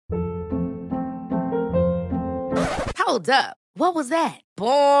Hold up. What was that?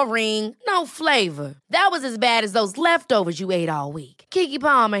 Boring. No flavor. That was as bad as those leftovers you ate all week. Keke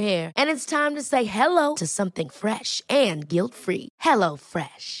Palmer here, and it's time to say hello to something fresh and guilt-free. Hello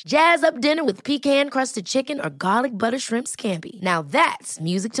Fresh. Jazz up dinner with pecan-crusted chicken or garlic butter shrimp scampi. Now that's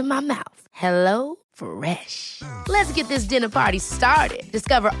music to my mouth. Hello Fresh. Let's get this dinner party started.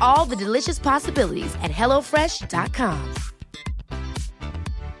 Discover all the delicious possibilities at hellofresh.com.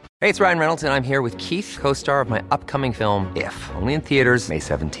 Hey, it's Ryan Reynolds, and I'm here with Keith, co-star of my upcoming film, If, only in theaters May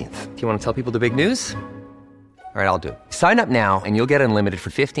 17th. Do you want to tell people the big news? All right, I'll do it. Sign up now and you'll get unlimited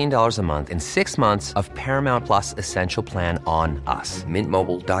for $15 a month and 6 months of Paramount Plus Essential Plan on us.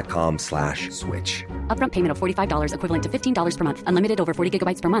 MintMobile.com/switch. Upfront payment of $45 equivalent to $15 per month. Unlimited over 40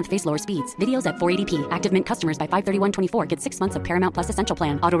 gigabytes per month. Face lower speeds. Videos at 480p. Active Mint customers by 531.24 get 6 months of Paramount Plus Essential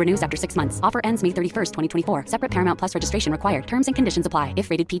Plan. Auto renews after 6 months. Offer ends May 31st, 2024. Separate Paramount Plus registration required. Terms and conditions apply if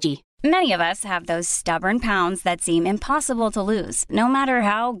rated PG. Many of us have those stubborn pounds that seem impossible to lose, no matter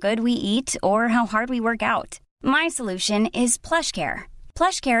how good we eat or how hard we work out. My solution is PlushCare.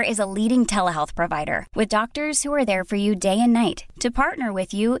 PlushCare is a leading telehealth provider with doctors who are there for you day and night to partner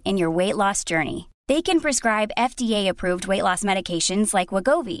with you in your weight loss journey. They can prescribe FDA-approved weight loss medications like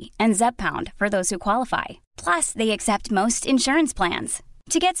Wegovy and Zepbound for those who qualify. Plus, they accept most insurance plans.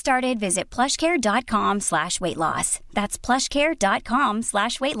 To get started, visit plushcare.com/weightloss. That's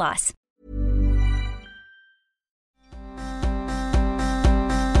plushcare.com/weightloss.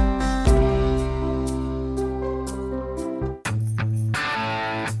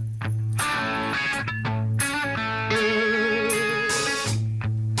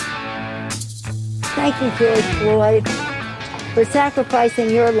 Thank you, George Floyd, for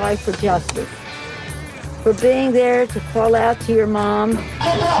sacrificing your life for justice, for being there to call out to your mom. Get down!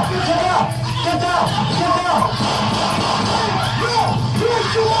 Get down! Get down! Get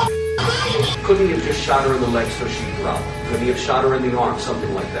down! Couldn't he have just shot her in the leg so she'd drop? Couldn't he have shot her in the arm,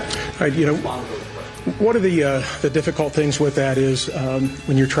 something like that? One of the difficult things with that is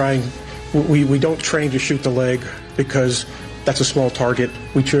when you're trying, we don't train to shoot the leg because that's a small target.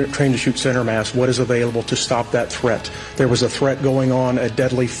 We train to shoot center mass. What is available to stop that threat? There was a threat going on, a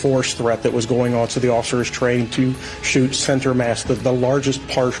deadly force threat that was going on, so the officer is trained to shoot center mass, the largest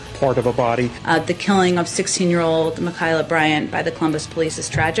part of a body. The killing of 16-year-old Michaela Bryant by the Columbus police is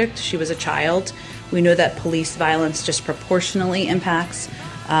tragic. She was a child. We know that police violence disproportionately impacts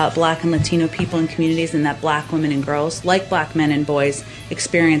Black and Latino people in communities, and that Black women and girls, like Black men and boys,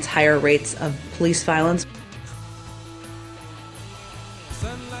 experience higher rates of police violence.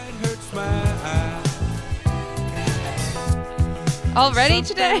 Already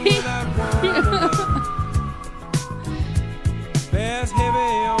today? It's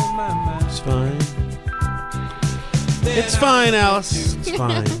fine. It's fine, Alice. It's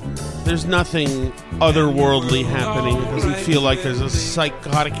fine. There's nothing otherworldly happening. It doesn't feel like there's a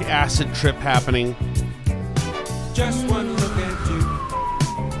psychotic acid trip happening. Just one look at you,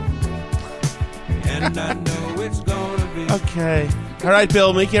 and I know it's gonna be okay. All right,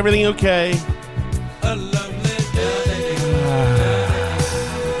 Bill, make everything okay. a lovely day.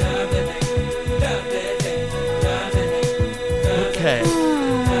 Okay.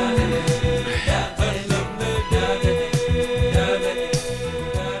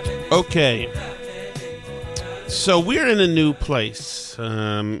 Okay. So we're in a new place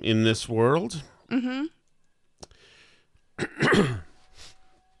in this world. Mm-hmm.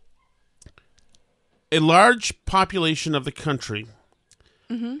 A large population of the country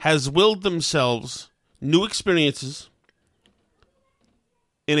has willed themselves new experiences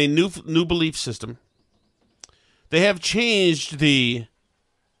in a new belief system. They have changed the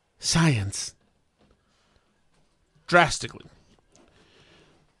science drastically.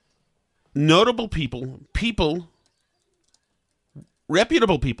 Notable people,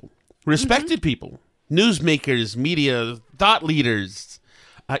 reputable people, respected people, newsmakers, media, thought leaders,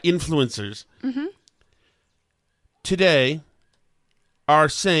 influencers, today are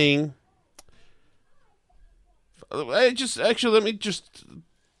saying, let me just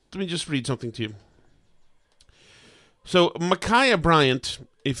read something to you. So, Michaela Bryant,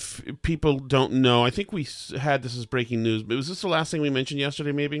 if people don't know, I think we had this as breaking news, but was this the last thing we mentioned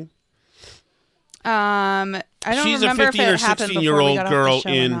yesterday, maybe? I don't She's remember a 15 or 16-year-old girl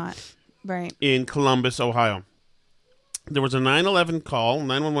in Columbus, Ohio. There was a 911 call,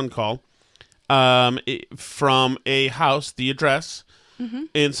 from a house, the address,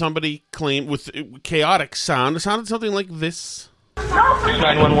 and somebody claimed with chaotic sound. It sounded something like this.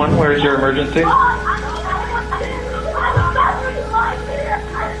 911, where is your emergency?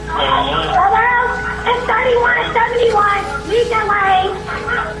 It's 3171. Lead the way.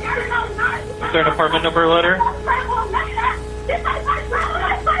 Is there an apartment number letter?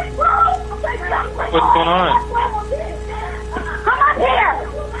 What's going on? Come up here!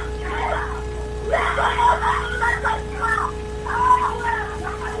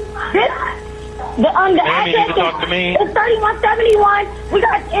 The Ma'am, you need to talk to me. It's 3171. We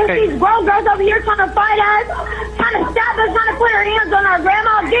got these grown girls over here trying to fight us, trying to stab us, trying to put our hands on our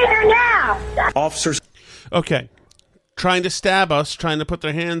grandma. Get here now! Officers. Okay. Trying to stab us, trying to put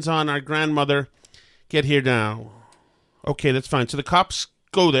their hands on our grandmother. Get here now. Okay, that's fine. So the cops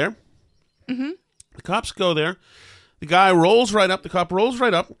go there. Mm-hmm. The cops go there. The guy rolls right up. The cop rolls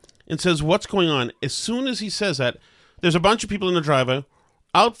right up and says, "What's going on?" As soon as he says that, there's a bunch of people in the driveway.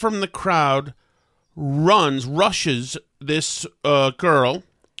 Out from the crowd rushes this girl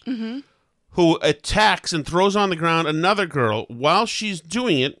who attacks and throws on the ground another girl. While she's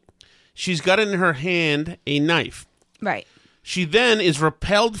doing it, she's got in her hand a knife. Right. She then is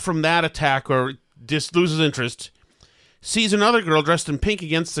repelled from that attack or just loses interest, sees another girl dressed in pink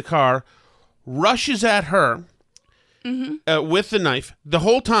against the car, rushes at her with the knife. The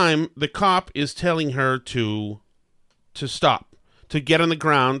whole time, the cop is telling her to stop, to get on the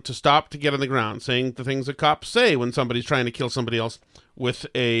ground, to stop, to get on the ground, saying the things that cops say when somebody's trying to kill somebody else with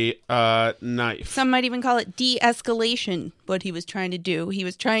a knife. Some might even call it de-escalation, what he was trying to do. He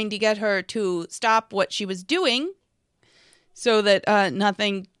was trying to get her to stop what she was doing so that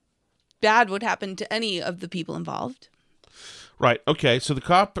nothing bad would happen to any of the people involved. Right. Okay. So the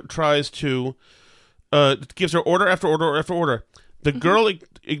cop tries to gives her order after order after order. The girl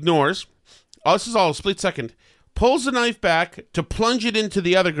ignores. Oh, this is all a split second. Pulls the knife back to plunge it into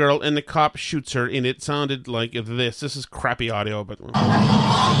the other girl, and the cop shoots her. And it sounded like this. This is crappy audio, but he's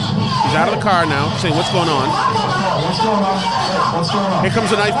out of the car now, saying, "What's going on? What's going on? What's going on? Here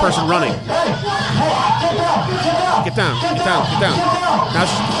comes a knife person running. Get down! Get down! Get down!" Now.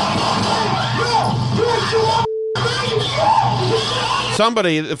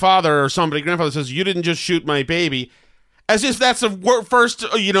 Somebody, the father or somebody, grandfather says, "You didn't just shoot my baby," as if that's the first,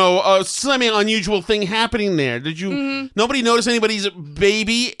 semi unusual thing happening there. Did you? Nobody notice anybody's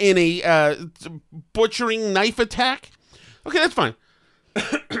baby in a butchering knife attack? Okay, that's fine.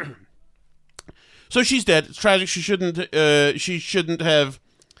 So she's dead. It's tragic. She shouldn't have.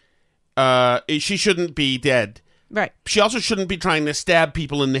 She shouldn't be dead. Right. She also shouldn't be trying to stab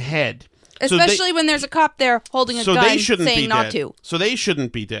people in the head. Especially when there's a cop there holding a gun saying not to. So they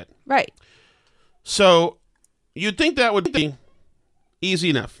shouldn't be dead. Right. So you'd think that would be easy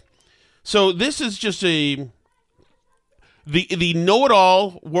enough. So this is just the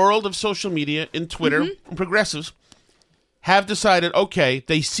know-it-all world of social media and Twitter and progressives have decided, okay,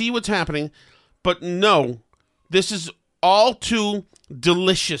 they see what's happening, but no, this is all too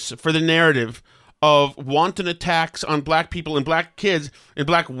delicious for the narrative of wanton attacks on black people and black kids and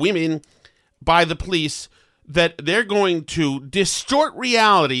black women by the police, that they're going to distort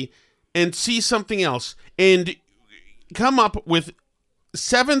reality and see something else and come up with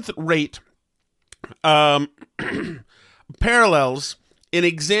seventh-rate parallels and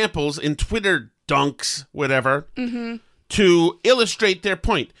examples in Twitter dunks, whatever, to illustrate their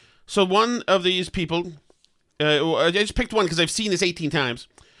point. So one of these people, I just picked one because I've seen this 18 times.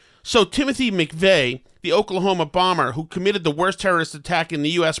 So Timothy McVeigh, the Oklahoma bomber who committed the worst terrorist attack in the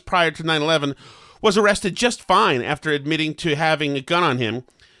U.S. prior to 9/11, was arrested just fine after admitting to having a gun on him.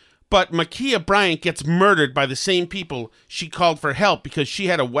 But Ma'Khia Bryant gets murdered by the same people she called for help because she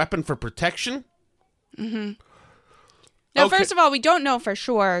had a weapon for protection? Now, first of all, we don't know for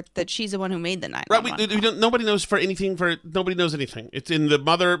sure that she's the one who made the 9/11. Right, nobody knows anything. Nobody knows anything. It's in the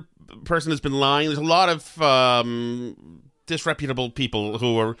mother person has been lying. There's a lot of disreputable people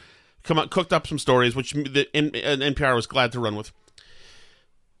who are cooked up some stories, which the NPR was glad to run with.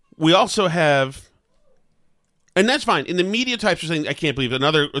 We also have, and that's fine. In the media types are saying, I can't believe it.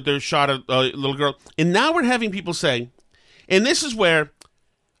 They shot a little girl. And now we're having people say, and this is where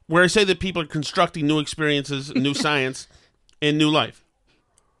I say that people are constructing new experiences, new science, and new life.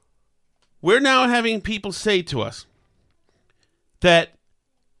 We're now having people say to us that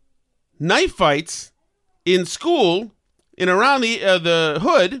knife fights in school and around the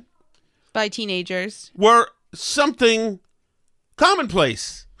hood by teenagers were something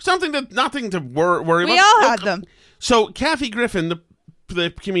commonplace, something that nothing to worry about. We all had them. So Kathy Griffin, the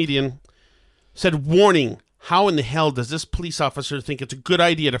comedian, said, "Warning, how in the hell does this police officer think it's a good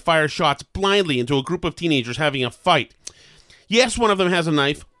idea to fire shots blindly into a group of teenagers having a fight? Yes, one of them has a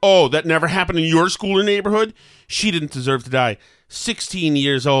knife. Oh, that never happened in your school or neighborhood? She didn't deserve to die. 16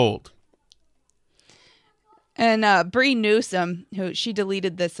 years old." And Bree Newsom, who she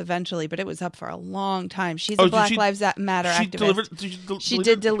deleted this eventually, but it was up for a long time. She's a Black Lives Matter activist. She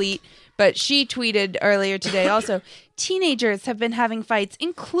did delete, But she tweeted earlier today also, teenagers have been having fights,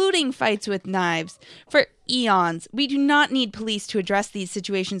 including fights with knives, for eons. We do not need police to address these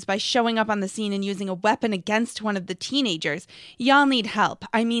situations by showing up on the scene and using a weapon against one of the teenagers. Y'all need help.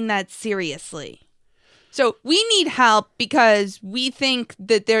 I mean that seriously. So we need help because we think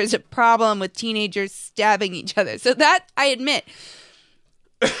that there's a problem with teenagers stabbing each other. So that, I admit,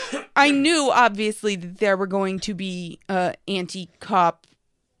 I knew obviously that there were going to be anti-cop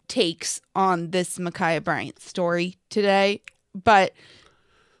takes on this Ma'Khia Bryant story today, but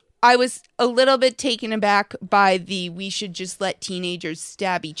I was a little bit taken aback by the "we should just let teenagers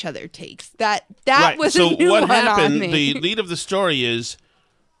stab each other" takes. That right. was so a new what one happened? on me. The lead of the story is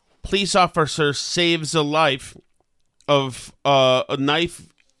police officer saves the life of a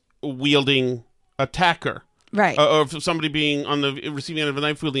knife wielding attacker, right? Of somebody being on the receiving end of a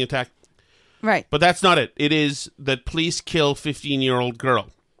knife wielding attack, right? But that's not it. It is that police kill 15-year-old girl.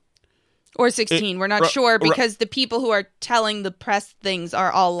 Or 16. We're not sure because the people who are telling the press things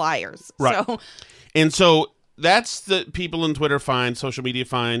are all liars. Right. So. And so that's the people on Twitter fine, social media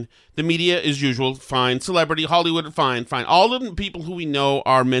fine, the media as usual fine, celebrity, Hollywood fine. All of the people who we know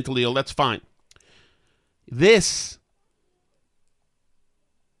are mentally ill, that's fine. This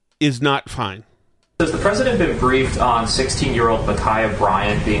is not fine. Has the president been briefed on 16-year-old Ma'Khia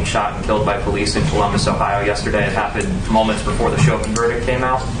Bryant being shot and killed by police in Columbus, Ohio yesterday? It happened moments before the Chauvin verdict came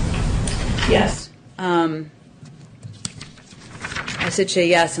out. Yes. I said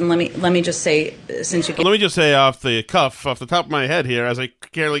yes, and let me just say, since you let me just say off the cuff, off the top of my head here, as I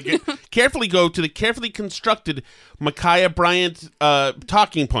carefully go to the carefully constructed Ma'Khia Bryant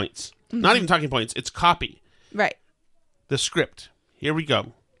talking points. Mm-hmm. Not even talking points, it's copy. Right. The script. Here we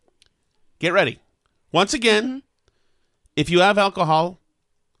go. Get ready. Once again, if you have alcohol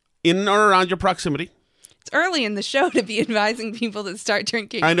in or around your proximity. It's early in the show to be advising people to start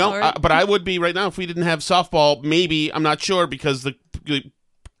drinking. I know, but I would be right now if we didn't have softball. Maybe, I'm not sure because the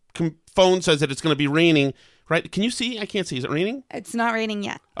phone says that it's going to be raining. Right? Can you see? I can't see. Is it raining? It's not raining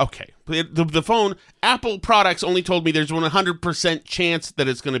yet. Okay. The phone, Apple products only told me there's 100% chance that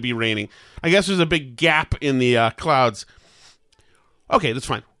it's going to be raining. I guess there's a big gap in the clouds. Okay, that's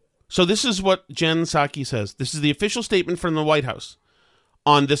fine. So this is what Jen Psaki says. This is the official statement from the White House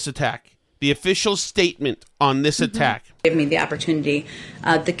on this attack. The official statement on this attack. Gave me the opportunity.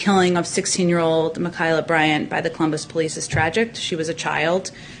 The killing of 16-year-old Ma'Khia Bryant by the Columbus police is tragic. She was a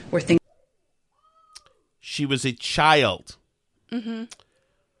child. She was a child. Mm-hmm.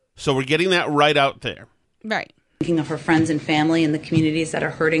 So we're getting that right out there. Right. Thinking of her friends and family in the communities that are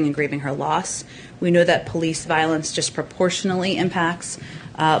hurting and grieving her loss. We know that police violence disproportionately impacts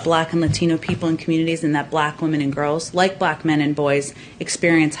Black and Latino people in communities, and that Black women and girls, like Black men and boys,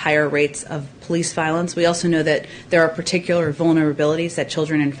 experience higher rates of police violence. We also know that there are particular vulnerabilities that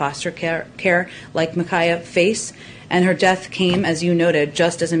children in foster care like Ma'Khia face. And her death came, as you noted,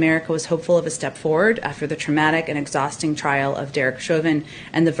 just as America was hopeful of a step forward after the traumatic and exhausting trial of Derek Chauvin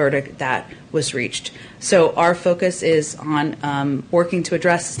and the verdict that was reached. So our focus is on working to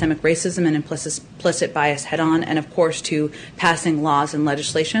address systemic racism and implicit bias head-on, and of course to passing laws and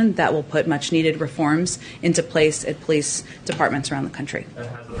legislation that will put much-needed reforms into place at police departments around the country. Has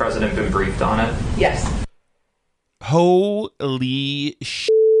the president been briefed on it? Yes. Holy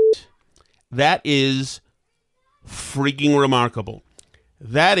shit. That is freaking remarkable.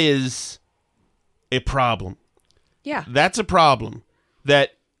 That is a problem. Yeah. That's a problem.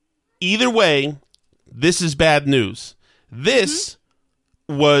 That either way, this is bad news. This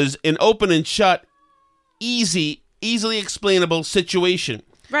was an open and shut, easily explainable situation.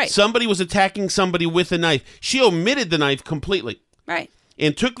 Right. Somebody was attacking somebody with a knife. She omitted the knife completely. Right.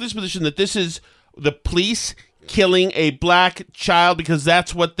 And took this position that this is the police killing a Black child because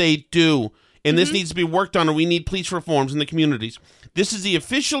that's what they do. And this needs to be worked on, and we need police reforms in the communities. This is the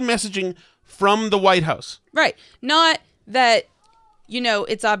official messaging from the White House. Right. Not that,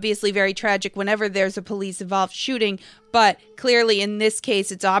 it's obviously very tragic whenever there's a police-involved shooting, but clearly in this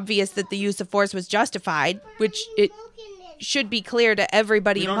case, it's obvious that the use of force was justified, which it should be clear to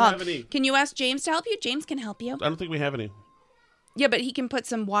everybody involved. Can you ask James to help you? James can help you. I don't think we have any. Yeah, but he can put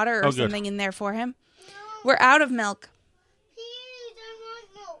some water or something in there for him. We're out of milk.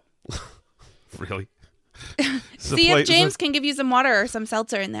 Really? See if James can give you some water or some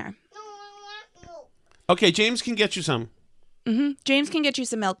seltzer in there. Okay, James can get you some. James can get you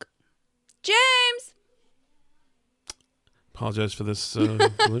some milk. James! Apologize for this.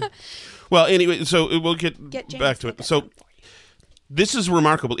 Well, anyway, so we'll get back to it. So this is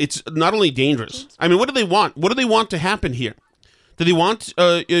remarkable. It's not only dangerous. I mean, what do they want? What do they want to happen here? Do they want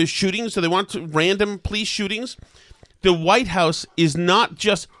shootings? Do they want random police shootings? The White House is not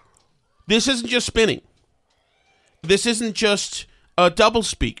just This isn't just spinning. This isn't just a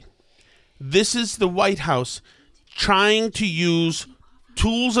doublespeak. This is the White House trying to use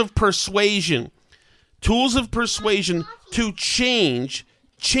tools of persuasion to change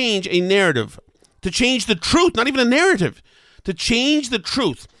a narrative, to change the truth, not even a narrative, to change the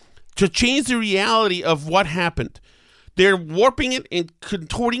truth, to change the reality of what happened. They're warping it and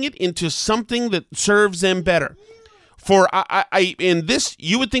contorting it into something that serves them better. For in this,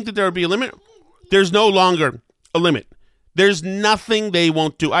 you would think that there would be a limit. There's no longer a limit. There's nothing they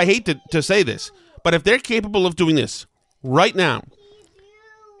won't do. I hate to say this, but if they're capable of doing this right now,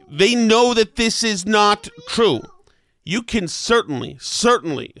 they know that this is not true. You can certainly.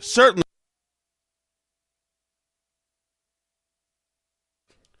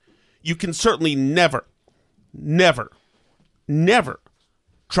 You can certainly never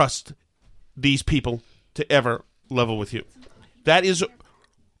trust these people to ever level with you. That is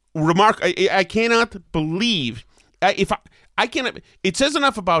remarkable. I cannot believe I cannot. It says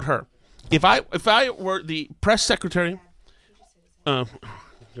enough about her. If I were the press secretary,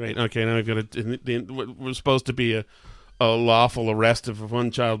 great. Okay, now we've got what was supposed to be a lawful arrest of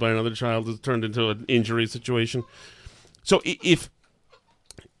one child by another child has turned into an injury situation. So if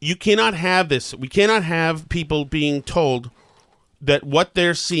you cannot have this, we cannot have people being told that what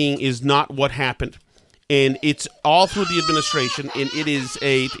they're seeing is not what happened. And it's all through the administration, and he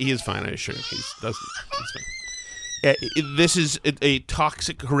is fine, I assure you. He's fine. This is a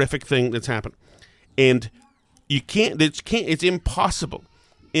toxic, horrific thing that's happened. And it's impossible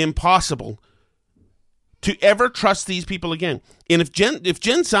to ever trust these people again. And if Jen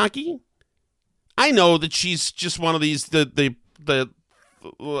Psaki, I know that she's just one of these, the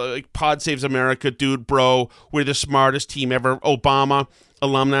like Pod Saves America, dude, bro, we're the smartest team ever, Obama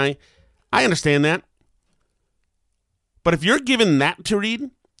alumni. I understand that. But if you're given that to read,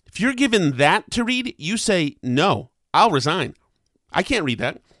 you say, no, I'll resign. I can't read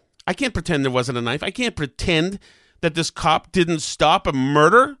that. I can't pretend there wasn't a knife. I can't pretend that this cop didn't stop a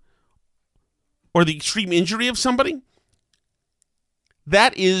murder or the extreme injury of somebody.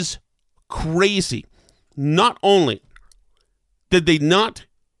 That is crazy. Not only did they not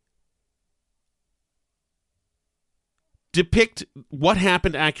depict what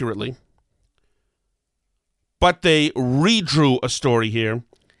happened accurately, but they redrew a story here.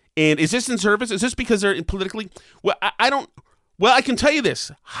 And is this in service? Is this because they're politically? Well, I can tell you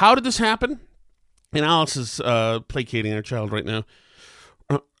this. How did this happen? And Alice is placating her child right now,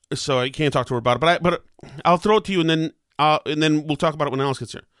 so I can't talk to her about it. But I'll throw it to you, and then we'll talk about it when Alice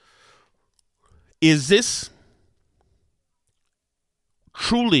gets here. Is this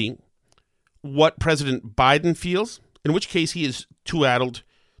truly what President Biden feels? In which case, he is too addled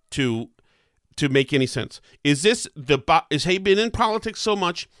to make any sense. Is he been in politics so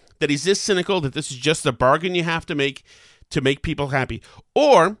much that he's this cynical that this is just a bargain you have to make people happy?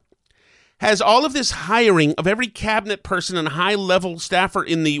 Or has all of this hiring of every cabinet person and high-level staffer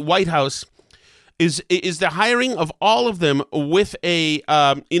in the White House is the hiring of all of them with in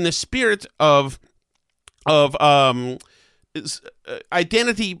the spirit of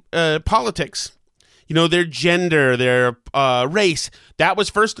identity politics? You know, their gender, their race. That was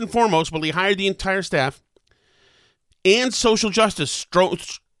first and foremost. Well, he hired the entire staff. And social justice strewn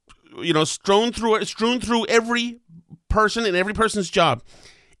through every person and every person's job.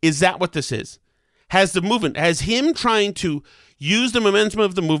 Is that what this is? Has him trying to use the momentum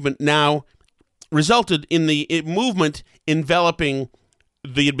of the movement now resulted in the movement enveloping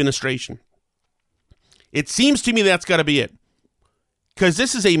the administration? It seems to me that's got to be it. Because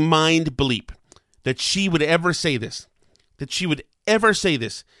this is a mind bleep. That she would ever say this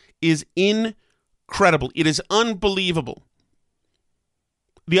is incredible. It is unbelievable.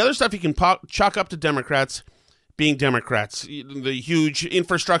 The other stuff you can chalk up to Democrats being Democrats. The huge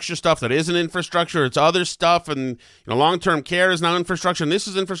infrastructure stuff that isn't infrastructure, it's other stuff, and long-term care is now infrastructure, and this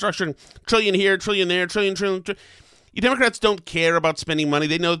is infrastructure, and trillion here, trillion there, trillion. You Democrats don't care about spending money.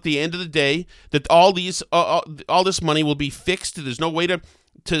 They know at the end of the day that all this money will be fixed. There's no way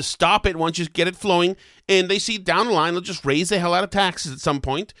to stop it once you get it flowing, and they see down the line they'll just raise the hell out of taxes at some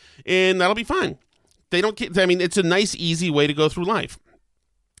point, and that'll be fine. They don't. I mean, it's a nice, easy way to go through life.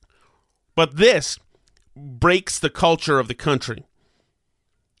 But this breaks the culture of the country.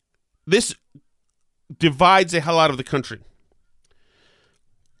 This divides the hell out of the country.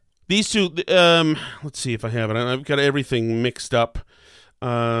 These two. Let's see if I have it. I've got everything mixed up. So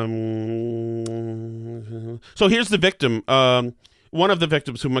here's the victim. one of the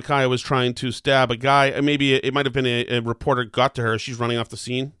victims who Micaiah was trying to stab a guy. Maybe it might have been a reporter got to her. She's running off the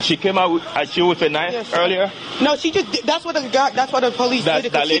scene. She came out at you with a knife earlier? No, she just, that's what the police did.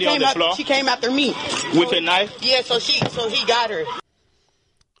 That lady on the floor? She came after me. With a knife? Yeah, so he got her.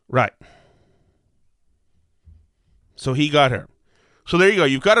 Right. So he got her. So there you go.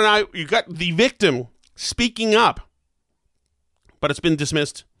 You've got the victim speaking up, but it's been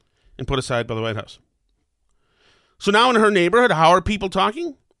dismissed and put aside by the White House. So now in her neighborhood, how are people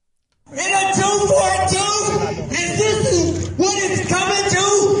talking? In a 242, is this what it's coming to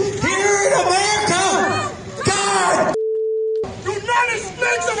here in America? God! United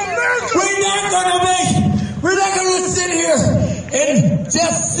States of America! We're not gonna sit here and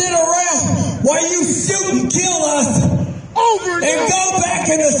just sit around while you shoot and kill us and go back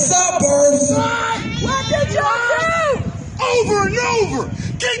in the suburbs. What did y'all do? Over and over!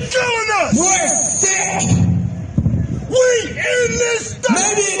 Keep killing us! We're sick! We in this stuff!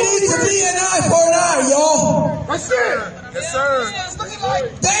 Maybe it needs to be an eye for an eye, y'all! That's it! Yes, sir.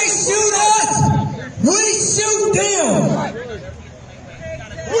 They shoot us! We shoot them!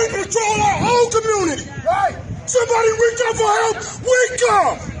 We control our whole community! Right! Somebody reach out for help! We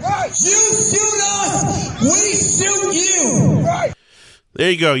come! Right! You shoot us! We shoot you! Right!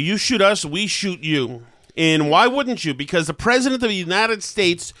 There you go. You shoot us, we shoot you. And why wouldn't you? Because the President of the United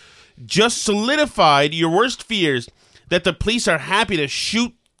States just solidified your worst fears that the police are happy to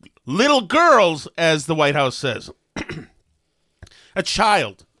shoot little girls, as the White House says. A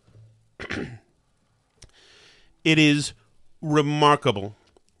child. It is remarkable.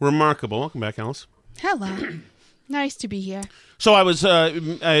 Remarkable. Welcome back, Alice. Hello. Nice to be here. So I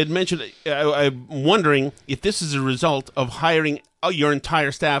had mentioned, I'm wondering if this is a result of hiring your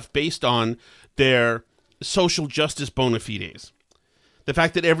entire staff based on their social justice bona fides. The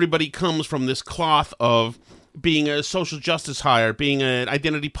fact that everybody comes from this cloth of being a social justice hire, being an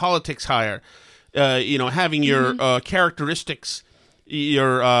identity politics hire, having your characteristics,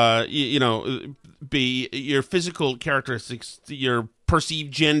 your be your physical characteristics, your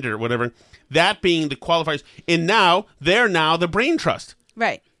perceived gender, whatever, that being the qualifiers. And now they're the brain trust.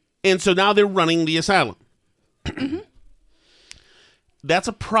 Right. And so now they're running the asylum. That's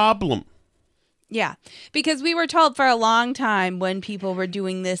a problem. Yeah, because we were told for a long time when people were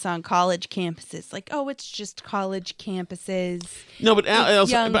doing this on college campuses, like, oh, it's just college campuses. No, but I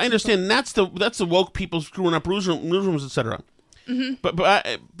understand that's the woke people screwing up newsrooms, etc. Mm-hmm.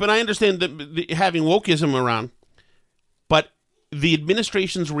 But I understand that having wokeism around, but the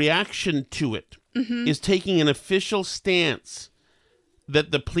administration's reaction to it is taking an official stance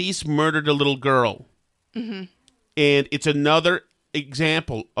that the police murdered a little girl, and it's another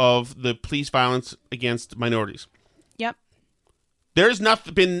example of the police violence against minorities. Yep. There's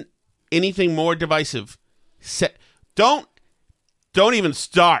not been anything more divisive. Don't even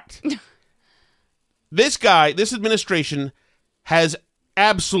start. This administration has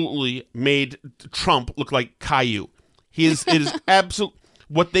absolutely made Trump look like Caillou. It is absolute.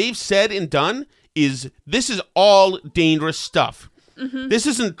 What they've said and done this is all dangerous stuff. This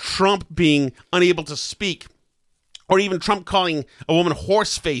isn't Trump being unable to speak, or even Trump calling a woman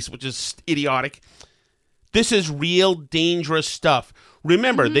horse face, which is idiotic. This is real dangerous stuff.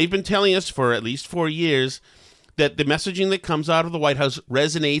 Remember, they've been telling us for at least 4 years that the messaging that comes out of the White House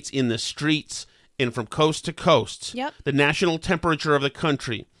resonates in the streets and from coast to coast. Yep. The national temperature of the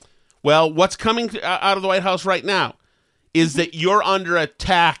country. Well, what's coming out of the White House right now is that you're under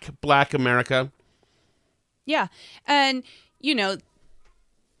attack, Black America. Yeah. And,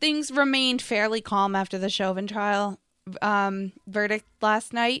 things remained fairly calm after the Chauvin trial verdict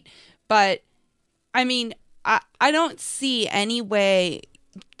last night. But, I mean, I don't see any way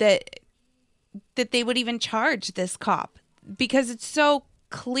that they would even charge this cop, because it's so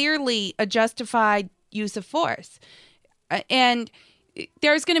clearly a justified use of force. And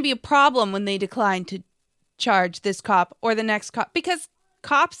there's going to be a problem when they decline to charge this cop or the next cop, because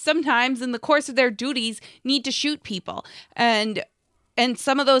cops sometimes in the course of their duties need to shoot people. And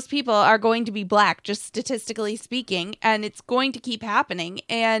some of those people are going to be Black, just statistically speaking, and it's going to keep happening.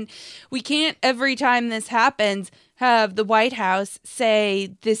 And we can't, every time this happens, have the White House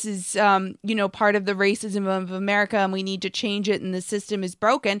say this is, part of the racism of America and we need to change it and the system is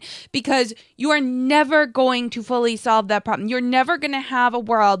broken, because you are never going to fully solve that problem. You're never going to have a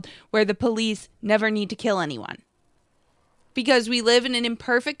world where the police never need to kill anyone. Because we live in an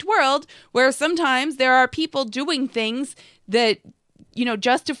imperfect world where sometimes there are people doing things that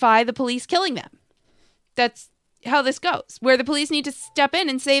justify the police killing them. That's how this goes, where the police need to step in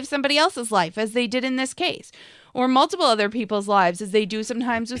and save somebody else's life, as they did in this case, or multiple other people's lives, as they do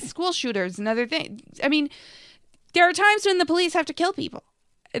sometimes with school shooters and other things. I mean, there are times when the police have to kill people.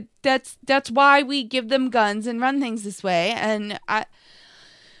 That's why we give them guns and run things this way. And I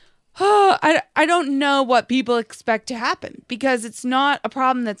don't know what people expect to happen, because it's not a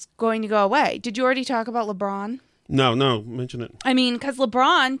problem that's going to go away. Did you already talk about LeBron? No, mention it. I mean, because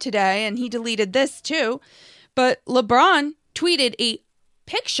LeBron today, and he deleted this too, but LeBron tweeted a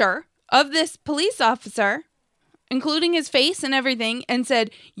picture of this police officer, including his face and everything, and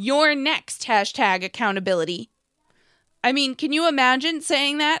said, "You're next, #accountability." I mean, can you imagine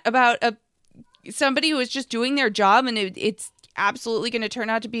saying that about somebody who is just doing their job, and it's absolutely going to turn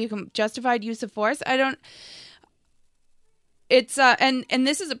out to be a justified use of force? It's and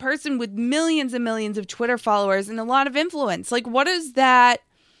this is a person with millions and millions of followers and a lot of influence. Like, what is that?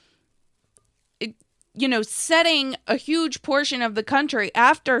 Setting a huge portion of the country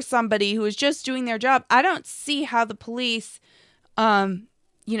after somebody who is just doing their job. I don't see how the police,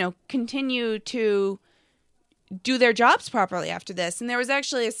 continue to do their jobs properly after this. And there was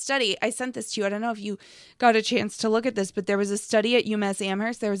actually a study. I sent this to you. I don't know if you got a chance to look at this, but there was a study at UMass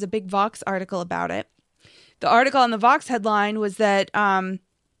Amherst. There was a big Vox article about it. The article on the Vox headline was that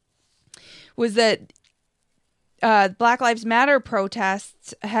Black Lives Matter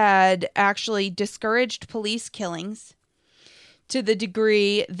protests had actually discouraged police killings to the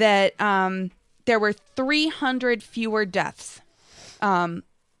degree that there were 300 fewer deaths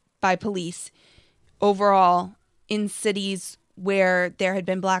by police overall in cities where there had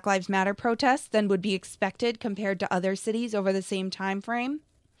been Black Lives Matter protests than would be expected compared to other cities over the same time frame.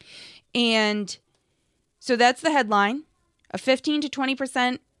 And so that's the headline: a 15 to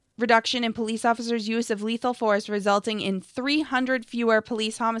 20% reduction in police officers' use of lethal force, resulting in 300 fewer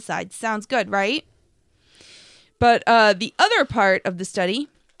police homicides. Sounds good, right? But the other part of the study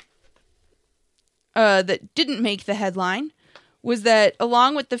that didn't make the headline was that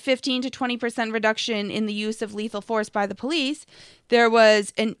along with the 15 to 20% reduction in the use of lethal force by the police, there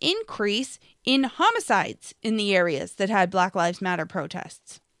was an increase in homicides in the areas that had Black Lives Matter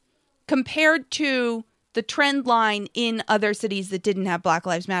protests compared to the trend line in other cities that didn't have Black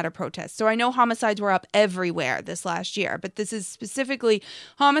Lives Matter protests. So I know homicides were up everywhere this last year, but this is specifically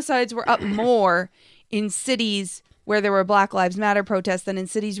homicides were up more in cities where there were Black Lives Matter protests than in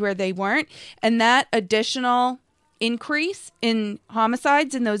cities where they weren't. And that additional increase in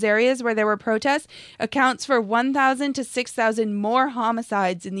homicides in those areas where there were protests accounts for 1,000 to 6,000 more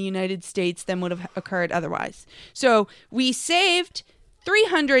homicides in the United States than would have occurred otherwise. So we saved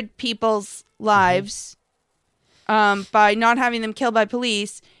 300 people's lives by not having them killed by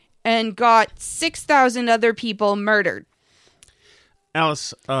police, and got 6,000 other people murdered.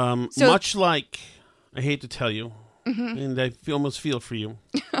 Alice, much like, I hate to tell you, and I almost feel for you.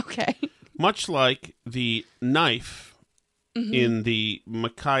 Okay. Much like the knife in the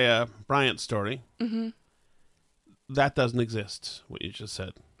Ma'Khia Bryant story, that doesn't exist, what you just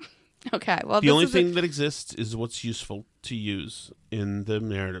said. Okay, well, the only thing that exists is what's useful to use in the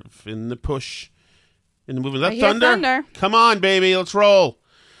narrative, in the push, in the movie. Is that thunder? Come on, baby, let's roll.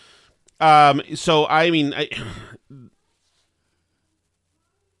 So, I mean,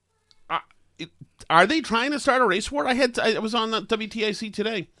 are they trying to start a race war? I was on the WTIC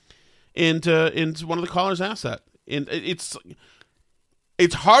today, and one of the callers asked that, and it's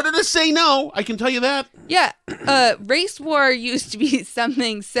harder to say no, I can tell you that. Yeah, race war used to be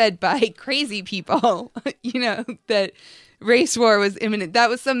something said by crazy people, that race war was imminent. That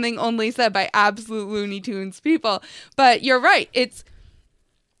was something only said by absolute Looney Tunes people. But you're right,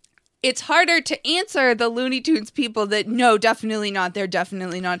 it's harder to answer the Looney Tunes people that no, definitely not. They're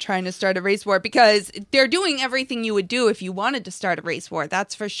definitely not trying to start a race war, because they're doing everything you would do if you wanted to start a race war.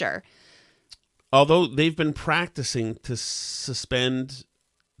 That's for sure. Although they've been practicing to suspend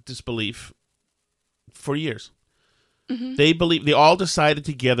disbelief for years. They all decided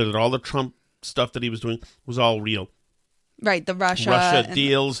together that all the Trump stuff that he was doing was all real. Right, the Russia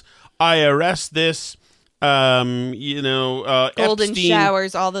deals, IRS this, golden Epstein,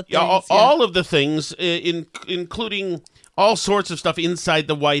 showers, all the things. All of the things, including all sorts of stuff inside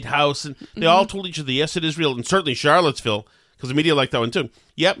the White House. And they all told each other, yes, it is real. And certainly Charlottesville, because the media liked that one too.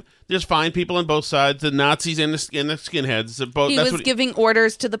 Yep, there's fine people on both sides, the Nazis and the skinheads. He was giving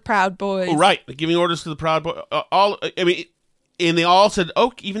orders to the Proud Boys. Oh, right, giving orders to the Proud Boys. And they all said,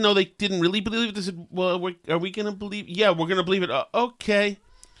 "Oh," even though they didn't really believe it. They said, "Well, are we going to believe? Yeah, we're going to believe it." Okay.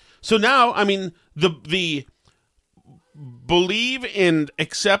 So now, I mean, the believe and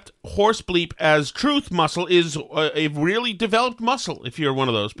accept horse bleep as truth muscle is a really developed muscle. If you're one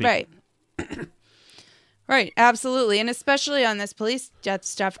of those people, right? Right, absolutely. And especially on this police jet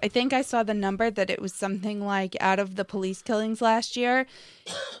stuff, I think I saw the number that it was something like out of the police killings last year,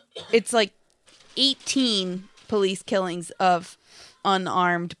 it's like 18 police killings of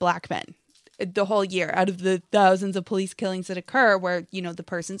unarmed black men the whole year, out of the thousands of police killings that occur where, the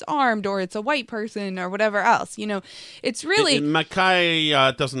person's armed or it's a white person or whatever else. It's really...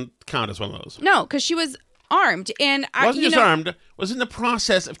 Ma'Khia doesn't count as one of those. No, because she was armed. And wasn't just armed, was in the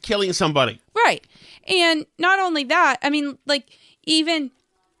process of killing somebody. Right. And not only that, even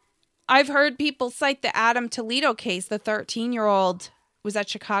I've heard people cite the Adam Toledo case, the 13-year-old, was that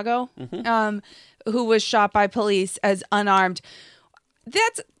Chicago? Mm-hmm. Who was shot by police as unarmed.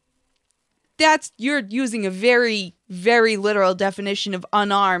 That's you're using a very, very literal definition of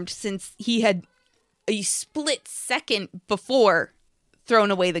unarmed, since he had a split second before thrown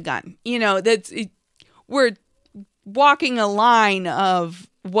away the gun. We're walking a line of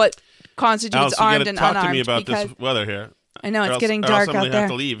what constitutes armed and unarmed. Talk to me about this weather here. I know, it's getting dark out there. I'm going to have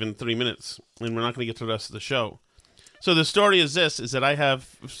to leave in 3 minutes, and we're not going to get to the rest of the show. So the story is this, is that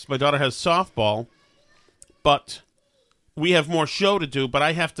my daughter has softball, but we have more show to do, but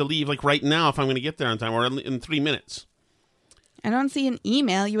I have to leave right now if I'm going to get there on time, or in 3 minutes. I don't see an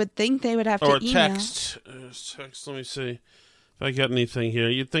email. You would think they would have to email. Or text. Let me see if I got anything here.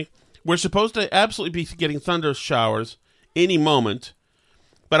 You'd think we're supposed to absolutely be getting thunder showers any moment,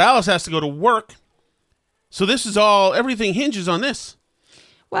 but Alice has to go to work. So everything hinges on this.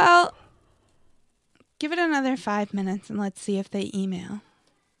 Well, give it another 5 minutes and let's see if they email.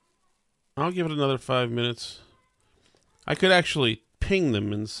 I'll give it another 5 minutes. I could actually ping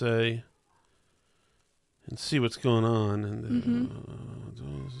them and see what's going on. And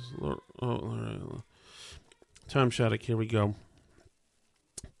Tom Shattuck, here we go.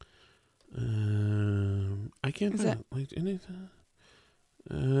 I can't find anything.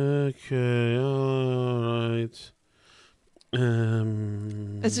 Okay, all right.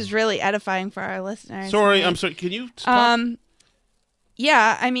 This is really edifying for our listeners. Sorry, I'm sorry. Can you talk?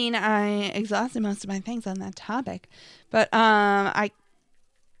 Yeah, I exhausted most of my things on that topic, but I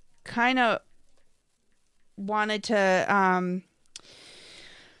kind of wanted to.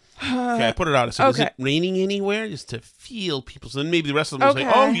 Okay, I put it out. So okay. Is it raining anywhere? Just to feel people. So then maybe the rest of them will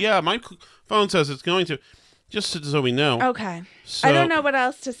say, "Oh yeah, my phone says it's going to." Just so we know. Okay. So, I don't know what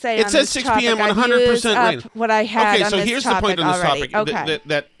else to say. It says 6 p.m. 100% rain. What I had. Okay, so here's the point on this topic. Okay.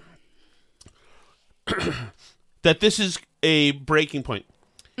 That this is a breaking point.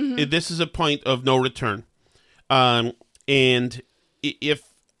 Mm-hmm. This is a point of no return. And if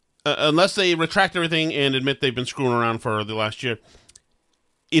unless they retract everything and admit they've been screwing around for the last year,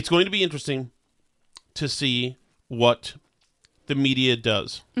 it's going to be interesting to see what the media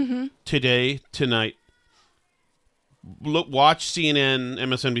does today, tonight. Watch CNN,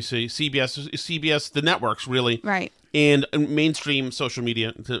 MSNBC, CBS, the networks, really. Right. And mainstream social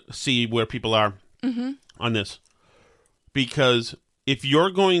media to see where people are on this. Because if you're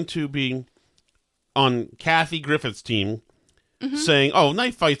going to be on Kathy Griffith's team saying, oh,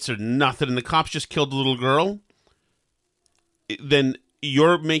 knife fights are nothing and the cops just killed a little girl, then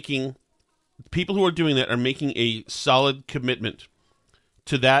you're making, people who are doing that are making a solid commitment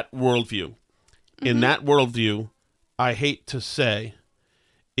to that worldview. And that worldview, I hate to say,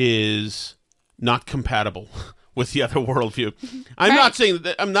 is not compatible with the other worldview. I'm not saying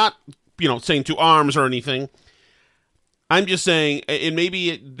that, I'm not, saying to arms or anything. I'm just saying, and maybe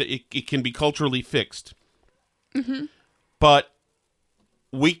it can be culturally fixed. But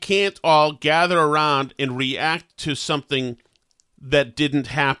we can't all gather around and react to something that didn't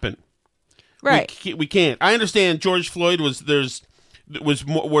happen. Right. We can't. I understand George Floyd was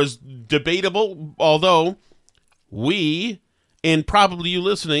debatable, although we, and probably you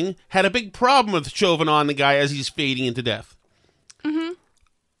listening, had a big problem with shoving on the guy as he's fading into death.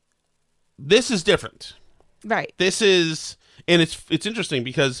 This is different. Right. This is, and it's interesting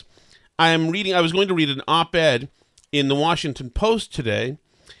because I was going to read an op-ed in the Washington Post today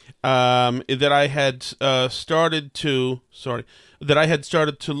that I had started to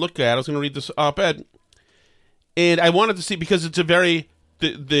look at. I was going to read this op-ed, and I wanted to see, because it's a very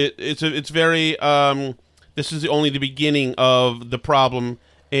this is only the beginning of the problem,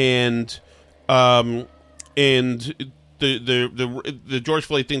 and the George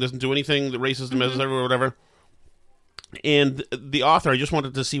Floyd thing doesn't do anything. The racism is everywhere, whatever. And the author, I just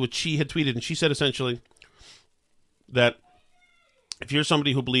wanted to see what she had tweeted, and she said essentially that if you're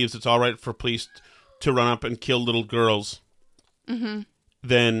somebody who believes it's all right for police to run up and kill little girls,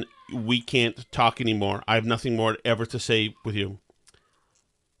 then we can't talk anymore. I have nothing more ever to say with you.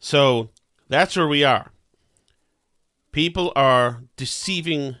 So that's where we are. People are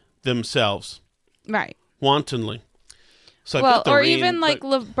deceiving themselves, right, wantonly. So even like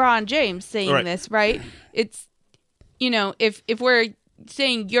LeBron James saying this, right? It's, if we're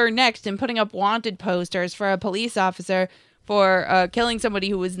saying you're next and putting up wanted posters for a police officer for killing somebody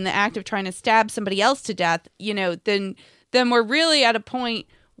who was in the act of trying to stab somebody else to death, then we're really at a point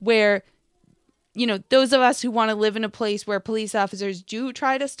where, those of us who want to live in a place where police officers do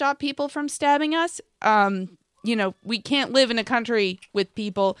try to stop people from stabbing us, we can't live in a country with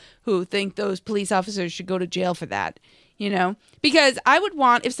people who think those police officers should go to jail for that, because I would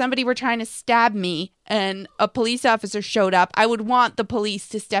want, if somebody were trying to stab me and a police officer showed up, I would want the police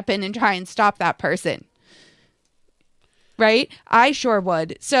to step in and try and stop that person. Right? I sure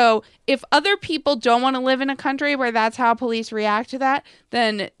would. So if other people don't want to live in a country where that's how police react to that,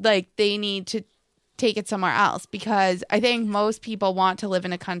 then they need to take it somewhere else, because I think most people want to live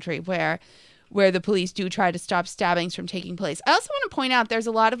in a country where the police do try to stop stabbings from taking place. I also want to point out there's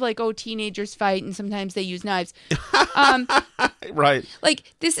a lot of teenagers fight and sometimes they use knives. Right.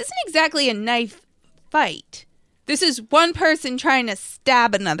 This isn't exactly a knife fight. This is one person trying to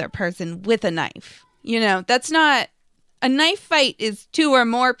stab another person with a knife. That's not... A knife fight is two or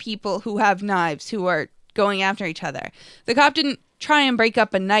more people who have knives who are going after each other. The cop didn't try and break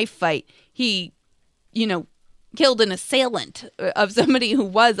up a knife fight. He, killed an assailant of somebody who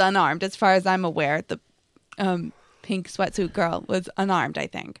was unarmed, as far as I'm aware. The pink sweatsuit girl was unarmed, I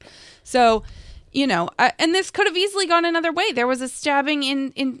think. So, and this could have easily gone another way. There was a stabbing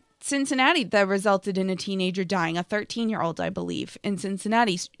in Cincinnati that resulted in a teenager dying, a 13-year-old, I believe, in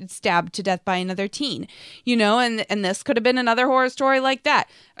Cincinnati, stabbed to death by another teen, and this could have been another horror story like that.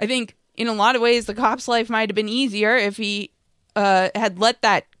 I think in a lot of ways, the cop's life might have been easier if he had let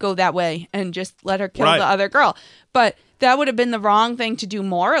that go that way and just let her kill the other girl. But that would have been the wrong thing to do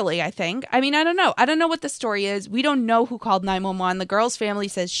morally, I think. I mean, I don't know. I don't know what the story is. We don't know who called 911. The girl's family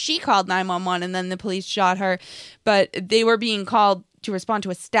says she called 911 and then the police shot her, but they were being called to respond to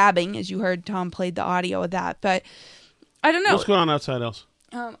a stabbing, as you heard. Tom played the audio of that, but I don't know. What's going on outside, else?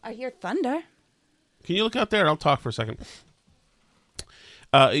 I hear thunder. Can you look out there? I'll talk for a second.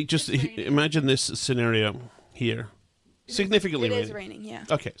 Just imagine this scenario here. Significantly raining. It raining. is raining,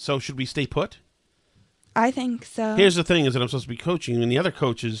 yeah. Okay, so should we stay put? I think so. Here's the thing, is that I'm supposed to be coaching, and the other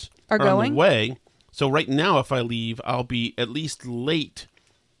coaches are going on the way. So right now, if I leave, I'll be at least late,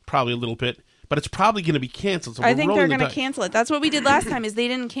 probably a little bit. But it's probably going to be canceled. So I think they're going to cancel it. That's what we did last time, is they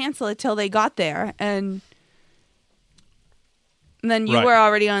didn't cancel it till they got there. And then you were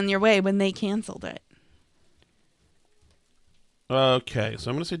already on your way when they canceled it. Okay,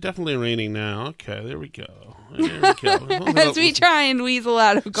 so I'm going to say definitely raining now. Okay, there we go. There we go. As we try and weasel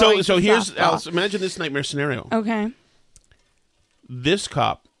out of going So to here's, softball. Alice, imagine this nightmare scenario. Okay. This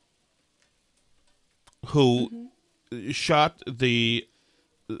cop who shot the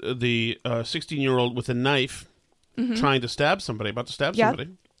 16-year-old with a knife, trying to stab somebody, about to stab somebody.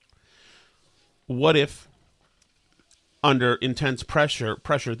 What if, under intense pressure,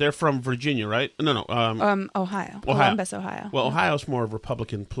 they're from Virginia, right? No, Ohio. Columbus, Ohio. Well, Ohio's more of a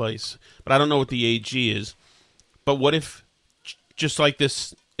Republican place, but I don't know what the AG is. But what if, just like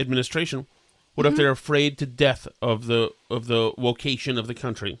this administration, what if they're afraid to death of the wocation of the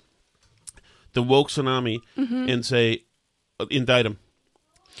country, the woke tsunami, and say, indict them?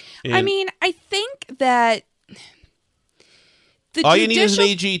 I mean, I think that all you need is an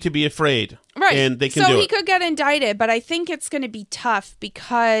AG to be afraid. Right. And they can do it. So he could get indicted, but I think it's going to be tough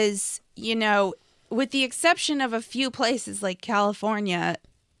because, with the exception of a few places like California,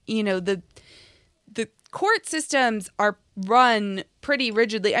 the court systems are run pretty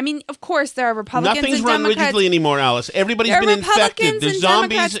rigidly. I mean, of course, there are Republicans Nothing's and run Democrats. rigidly anymore, Alice. Everybody's been infected. There's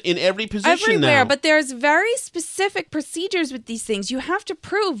zombies in every position everywhere, now. But there's very specific procedures with these things. You have to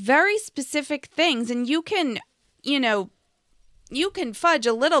prove very specific things, and you can, you can fudge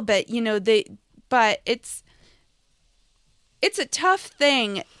a little bit, but it's a tough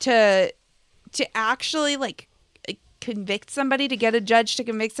thing to actually convict somebody, to get a judge to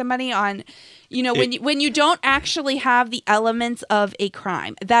convict somebody on, when you don't actually have the elements of a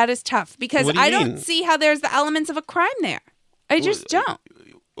crime. That is tough because I don't see how there's the elements of a crime there. I just don't.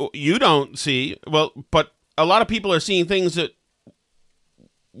 You don't see. Well, but a lot of people are seeing things that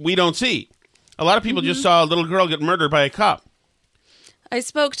we don't see. A lot of people just saw a little girl get murdered by a cop. I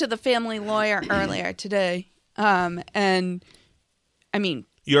spoke to the family lawyer earlier today, and I mean...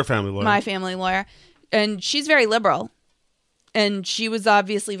 Your family lawyer. My family lawyer. And she's very liberal, and she was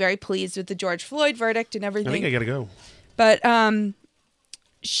obviously very pleased with the George Floyd verdict and everything. I think I gotta go. But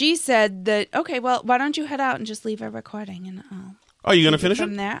she said that, okay, well, why don't you head out and just leave a recording, and I'll... Oh, you gonna finish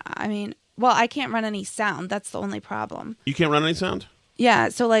from there? I mean, well, I can't run any sound. That's the only problem. You can't run any sound? Yeah,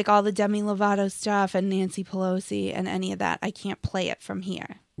 so all the Demi Lovato stuff and Nancy Pelosi and any of that, I can't play it from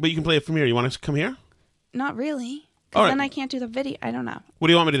here. But you can play it from here. You want us to come here? Not really. All right. Then I can't do the video. I don't know. What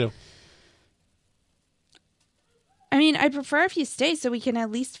do you want me to do? I mean, I prefer if you stay so we can at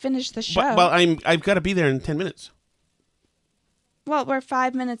least finish the show. Well, I've got to be there in 10 minutes. Well, we're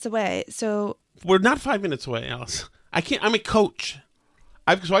 5 minutes away, so... We're not 5 minutes away, Alice. I can't. I'm a coach.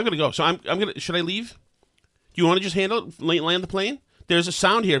 So I've got to go. So I'm gonna. Should I leave? Do you want to just handle it? Land the plane? There's a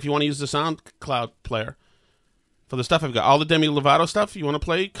sound here if you want to use the SoundCloud player for the stuff I've got. All the Demi Lovato stuff. You want to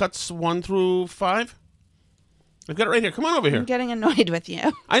play cuts 1 through 5? I've got it right here. Come on over here. I'm getting annoyed with you.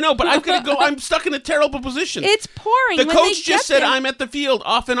 I know, but I've got to go. I'm stuck in a terrible position. It's pouring. The when coach they just get said there. I'm at the field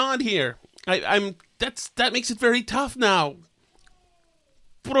off and on here. That makes it very tough now.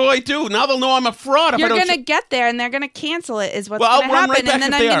 What do I do? Now they'll know I'm a fraud. You're going to get there, and they're going to cancel it, is what's Well, going to I'll run happen, right back and then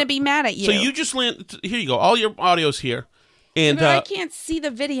if I'm they going are. to be mad at you. So you just land. Here you go. All your audio's here. And But I can't see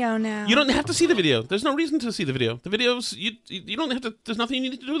the video now. you don't have to see the video. There's no reason to see the video. The videos, you don't have to. There's nothing you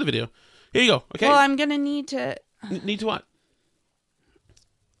need to do with the video. Here you go. Okay. Well, I'm going to need to... Need to what?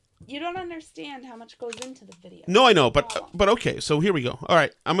 You don't understand how much goes into the video. No, I know, but okay. So here we go. All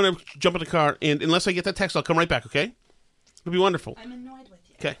right, I'm gonna jump in the car, and unless I get that text, I'll come right back. Okay? It'll be wonderful. I'm annoyed with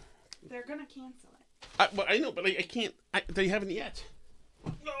you. Okay. They're going to cancel it. I know, but I can't. They haven't yet.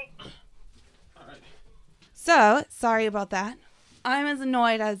 No. All right. So, sorry about that. I'm as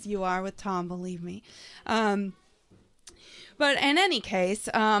annoyed as you are with Tom, believe me. But in any case,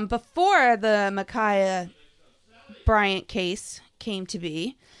 before the Ma'Khia Bryant case came to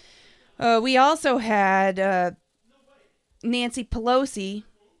be, we also had Nancy Pelosi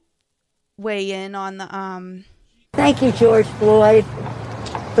weigh in on the... Thank you, George Floyd,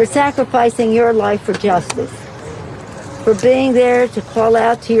 for sacrificing your life for justice, for being there to call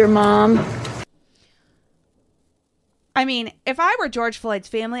out to your mom. I mean, if I were George Floyd's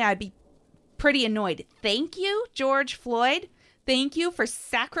family, I'd be pretty annoyed. Thank you, George Floyd. Thank you for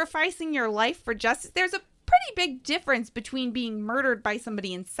sacrificing your life for justice. There's a pretty big difference between being murdered by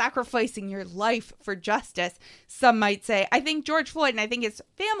somebody and sacrificing your life for justice, some might say. I think George Floyd and I think his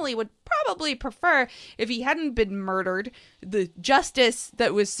family would probably prefer if he hadn't been murdered, the justice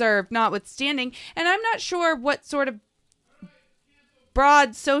that was served notwithstanding. And I'm not sure what sort of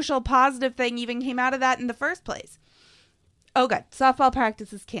broad social positive thing even came out of that in the first place. Oh, good. Softball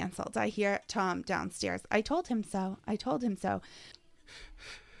practice is canceled. I hear Tom downstairs. I told him so.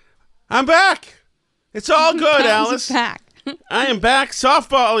 I'm back. It's all good, Tom's Alice. back. I am back.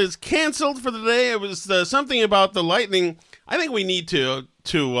 Softball is canceled for the day. It was something about the Lightning. I think we need to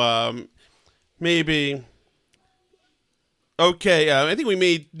maybe. Okay, I think we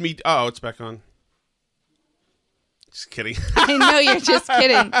may meet. Oh, it's back on. Just kidding. I know you're just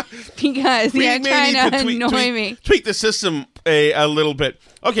kidding because you're trying to annoy me. Tweak the system a little bit.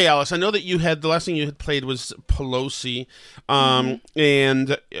 Okay, Alice, I know that the last thing you had played was Pelosi.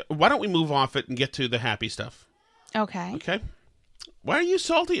 And why don't we move off it and get to the happy stuff? Okay. Okay. Why are you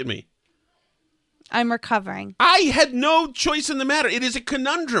salty at me? I'm recovering. I had no choice in the matter. It is a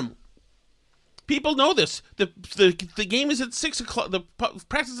conundrum. People know this. The game is at 6 o'clock. The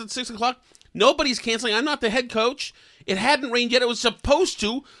practice is at 6 o'clock. Nobody's canceling. I'm not the head coach. It hadn't rained yet. It was supposed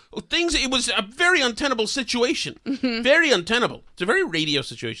to. It was a very untenable situation. Very untenable. It's a very radio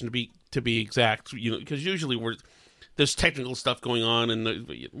situation to be exact. You know, because usually there's technical stuff going on and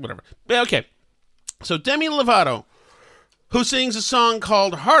whatever. But okay. So Demi Lovato, who sings a song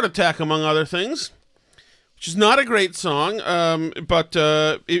called "Heart Attack," among other things, which is not a great song, but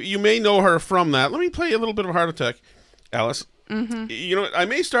you may know her from that. Let me play a little bit of "Heart Attack," Alice. Mm-hmm. You know what? I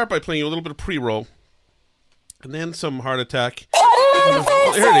may start by playing you a little bit of pre-roll, and then some "Heart Attack."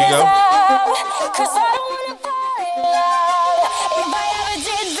 Here you go.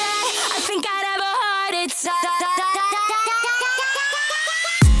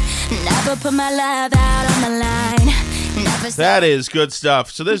 Put my love out on the line. That is good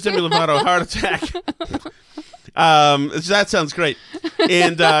stuff. So there's Demi Lovato, "Heart Attack." That sounds great.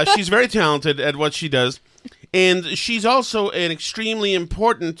 And she's very talented at what she does. And she's also an extremely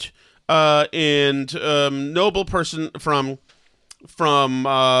important and noble person from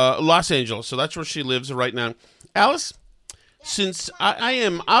Los Angeles. So that's where she lives right now. Alice, since I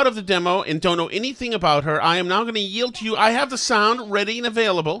am out of the demo and don't know anything about her, I am now going to yield to you. I have the sound ready and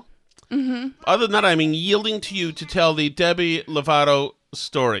available. Mm-hmm. Other than that, I'm yielding to you to tell the Demi Lovato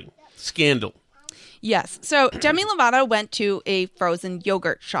story. Scandal. Yes. So Demi Lovato went to a frozen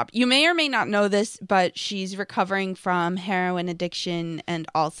yogurt shop. You may or may not know this, but she's recovering from heroin addiction and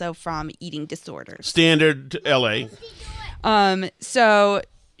also from eating disorders. Standard LA. So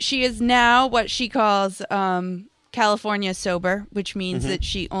she is now what she calls California sober, which means Mhm. that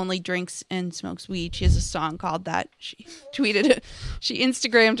she only drinks and smokes weed. She has a song called that. She tweeted it. She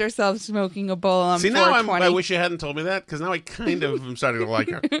Instagrammed herself smoking a bowl on See, now 420. I wish you hadn't told me that, because now I kind of am starting to like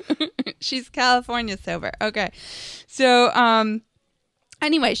her. She's California sober. Okay. So,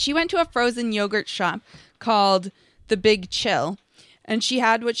 anyway, she went to a frozen yogurt shop called The Big Chill, and she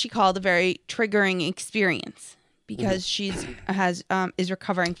had what she called a very triggering experience because she's is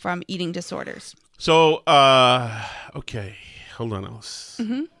recovering from eating disorders. So, okay, hold on, Alice.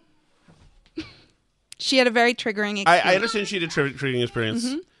 Mm-hmm. She had a very triggering experience. I understand she had a triggering experience.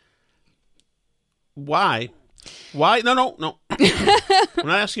 Mhm. Why? No. I'm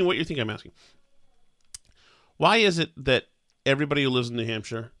not asking what you think I'm asking. Why is it that everybody who lives in New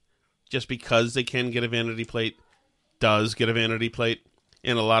Hampshire, just because they can get a vanity plate, does get a vanity plate,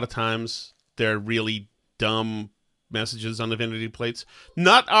 and a lot of times they're really dumb messages on the vanity plates?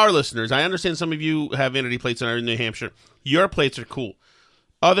 Not our listeners. I understand some of you have vanity plates and are in New Hampshire. Your plates are cool.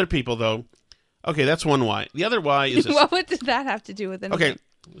 Other people, though, okay, that's one why. The other why is this. What did that have to do with anything? Okay,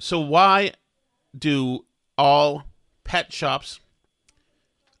 so why do all pet shops,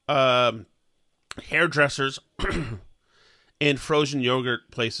 hairdressers, and frozen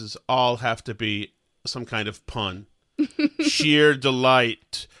yogurt places all have to be some kind of pun? Sheer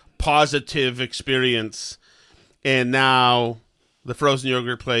delight, positive experience, and now the frozen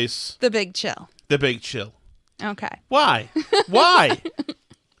yogurt place, The Big Chill. The Big Chill. Okay. Why? Why?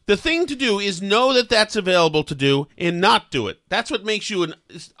 The thing to do is know that that's available to do and not do it. That's what makes you an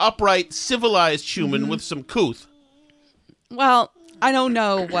upright, civilized human with some couth. Well, I don't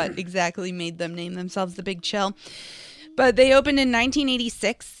know what exactly made them name themselves The Big Chill, but they opened in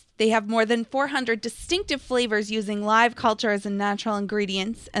 1986. They have more than 400 distinctive flavors using live culture as a natural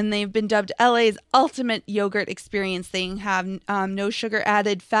ingredients, and they've been dubbed LA's ultimate yogurt experience. They have no sugar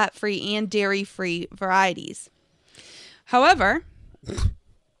added, fat-free, and dairy-free varieties. However,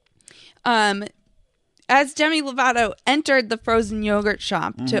 as Demi Lovato entered the frozen yogurt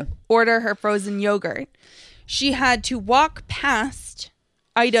shop to order her frozen yogurt, she had to walk past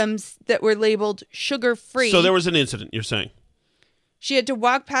items that were labeled sugar-free. So there was an incident, you're saying? She had to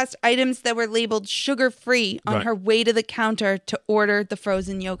walk past items that were labeled sugar-free on Right. her way to the counter to order the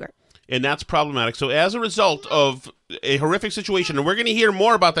frozen yogurt. And that's problematic. So as a result of a horrific situation, and we're going to hear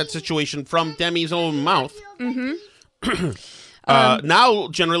more about that situation from Demi's own mouth, Mm-hmm. now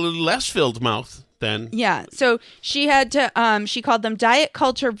generally less filled mouth than Yeah. So she had to, she called them diet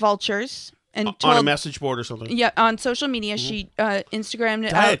culture vultures. And on told, a message board or something. Yeah, on social media, she Instagrammed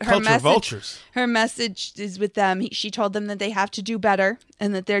it Diet out. Her culture message, vultures. Her message is with them. She told them that they have to do better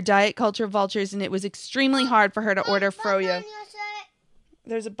and that they're diet culture vultures, and it was extremely hard for her to order froyo.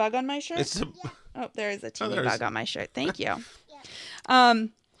 There's a bug on my shirt? Oh, there is a teeny bug on my shirt. Thank you.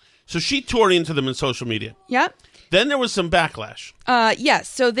 So she tore into them in social media. Yep. Then there was some backlash. Yes.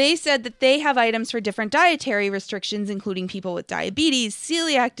 So they said that they have items for different dietary restrictions, including people with diabetes,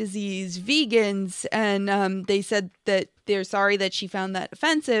 celiac disease, vegans. And they said that they're sorry that she found that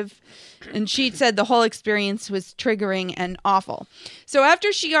offensive. And she said the whole experience was triggering and awful. So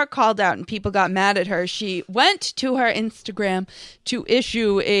after she got called out and people got mad at her, she went to her Instagram to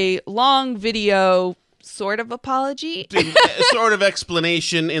issue a long video sort of apology. Sort of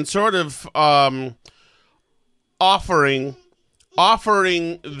explanation and sort of offering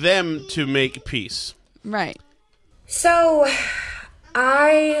them to make peace. Right. So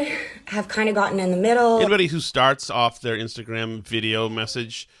I have kind of gotten in the middle. Anybody who starts off their Instagram video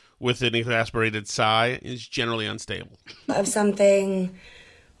message with an exasperated sigh is generally unstable. Of something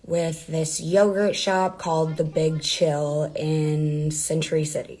with this yogurt shop called The Big Chill in Century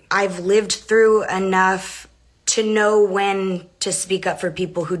City. I've lived through enough to know when to speak up for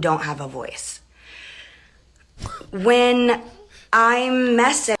people who don't have a voice. When I'm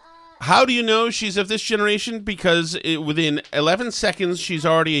messing... How do you know she's of this generation? Because within 11 seconds, she's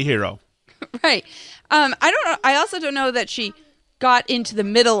already a hero. Right. I don't know. I also don't know that she got into the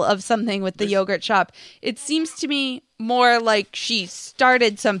middle of something with the yogurt shop. It seems to me more like she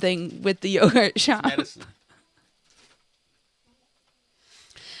started something with the yogurt shop.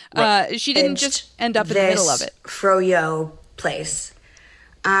 She didn't just end up in the middle of it. Froyo place.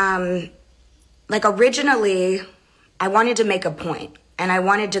 Like originally, I wanted to make a point, and I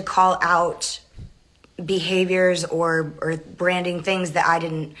wanted to call out behaviors or branding things that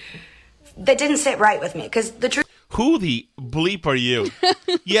didn't sit right with me. Because the truth. Who the bleep are you?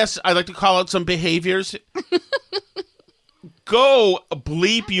 Yes, I'd like to call out some behaviors. Go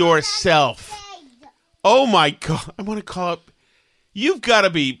bleep yourself. Oh my God. I want to call up. You've got to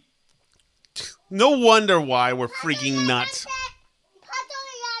be. No wonder why we're freaking nuts.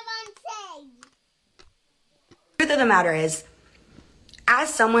 The truth of the matter is,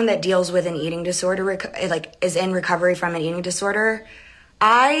 as someone that deals with an eating disorder, is in recovery from an eating disorder,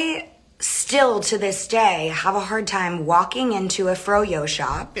 I still to this day have a hard time walking into a froyo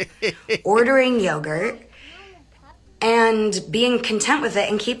shop, ordering yogurt, and being content with it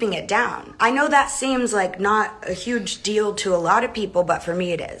and keeping it down. I know that seems like not a huge deal to a lot of people, but for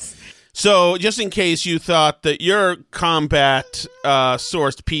me it is. So, just in case you thought that your combat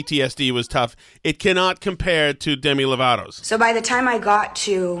sourced PTSD was tough, it cannot compare to Demi Lovato's. So by the time I got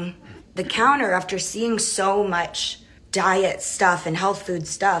to the counter, after seeing so much diet stuff and health food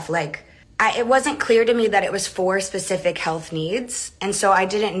stuff, it wasn't clear to me that it was for specific health needs. And so I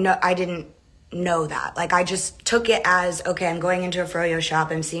didn't know that. I just took it as, okay, I'm going into a froyo shop,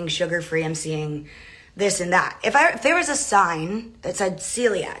 I'm seeing sugar-free, I'm seeing this and that. If there was a sign that said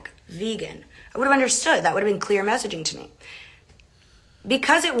celiac, vegan, I would have understood. That would have been clear messaging to me.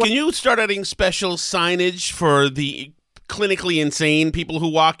 Because it was... Can you start adding special signage for the clinically insane people who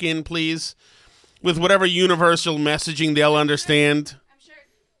walk in, please? With whatever universal messaging they'll understand.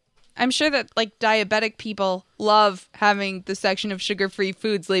 I'm sure that diabetic people love having the section of sugar-free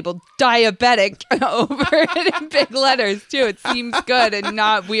foods labeled diabetic over it in big letters too. It seems good and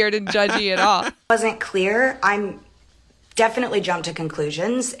not weird and judgy at all. Wasn't clear. I'm definitely jumped to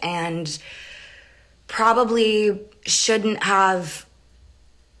conclusions and probably shouldn't have,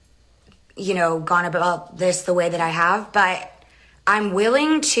 gone about this the way that I have, but I'm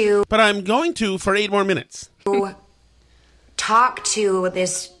willing to... But I'm going to for 8 more minutes. Talk to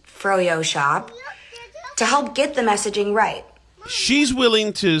this froyo shop to help get the messaging right. She's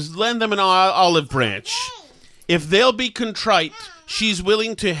willing to lend them an olive branch. If they'll be contrite, she's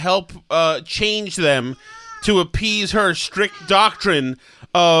willing to help change them to appease her strict doctrine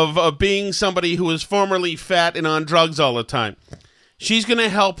of being somebody who was formerly fat and on drugs all the time. She's going to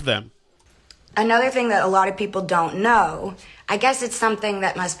help them. Another thing that a lot of people don't know, I guess it's something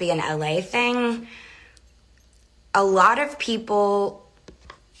that must be an LA thing. A lot of people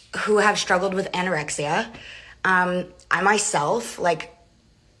who have struggled with anorexia, I myself,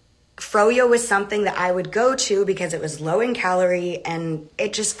 froyo was something that I would go to because it was low in calorie and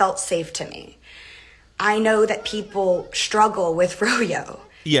it just felt safe to me. I know that people struggle with froyo.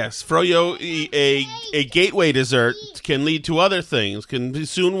 Yes, froyo, a gateway dessert, can lead to other things. Can be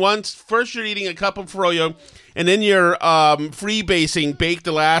soon first you're eating a cup of froyo, and then you're freebasing baked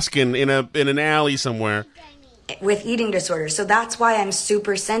Alaskan in an alley somewhere. With eating disorders. So that's why I'm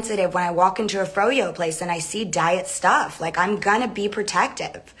super sensitive when I walk into a froyo place and I see diet stuff. I'm gonna be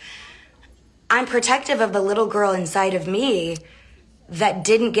protective. I'm protective of the little girl inside of me that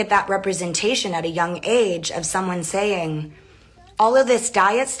didn't get that representation at a young age of someone saying, all of this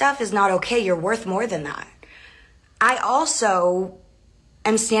diet stuff is not okay, you're worth more than that. I also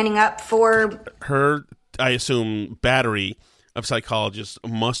am standing up for... Her, I assume, battery of psychologists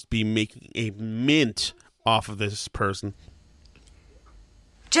must be making a mint off of this person.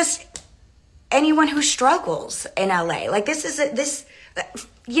 Just anyone who struggles in LA. This is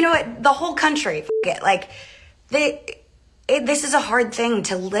the whole country, this is a hard thing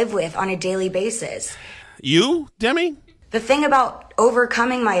to live with on a daily basis. You, Demi? The thing about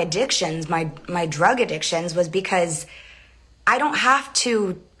overcoming my addictions, my drug addictions, was because I don't have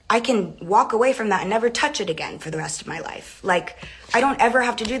to... I can walk away from that and never touch it again for the rest of my life. I don't ever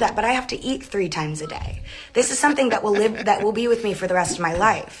have to do that, but I have to eat 3 times a day. This is something that will be with me for the rest of my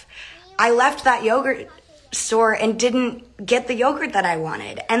life. I left that yogurt store and didn't get the yogurt that I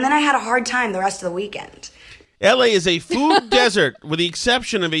wanted. And then I had a hard time the rest of the weekend. LA is a food desert with the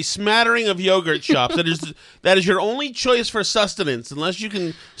exception of a smattering of yogurt shops. That is your only choice for sustenance unless you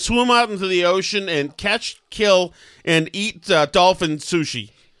can swim out into the ocean and catch, kill, and eat dolphin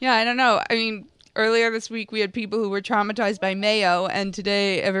sushi. Yeah, I don't know. I mean, earlier this week we had people who were traumatized by mayo, and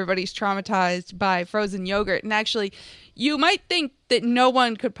today everybody's traumatized by frozen yogurt. And actually, you might think that no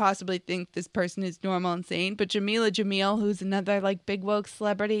one could possibly think this person is normal and sane, but Jamila Jamil, who's another big woke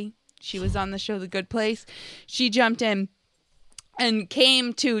celebrity, she was on the show The Good Place, she jumped in and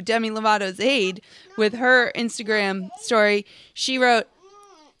came to Demi Lovato's aid with her Instagram story. She wrote,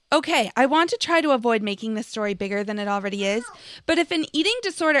 "Okay, I want to try to avoid making this story bigger than it already is, but if an eating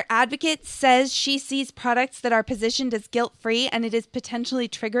disorder advocate says she sees products that are positioned as guilt-free and it is potentially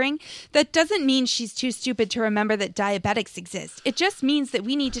triggering, that doesn't mean she's too stupid to remember that diabetics exist. It just means that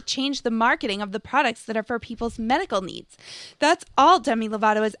we need to change the marketing of the products that are for people's medical needs. That's all Demi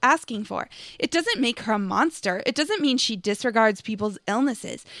Lovato is asking for. It doesn't make her a monster. It doesn't mean she disregards people's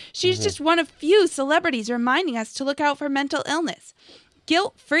illnesses. She's just one of few celebrities reminding us to look out for mental illness.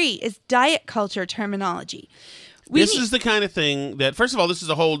 Guilt-free is diet culture terminology. This is the kind of thing that, first of all, this is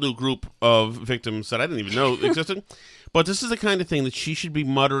a whole new group of victims that I didn't even know existed. But this is the kind of thing that she should be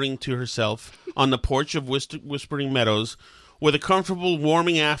muttering to herself on the porch of Whispering Meadows with a comfortable,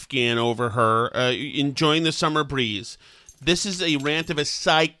 warming Afghan over her, enjoying the summer breeze. This is a rant of a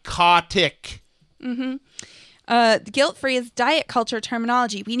psychotic. Mm-hmm. Guilt-free is diet culture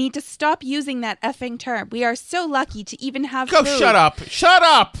terminology. We need to stop using that effing term. We are so lucky to even have Go, food. shut up. Shut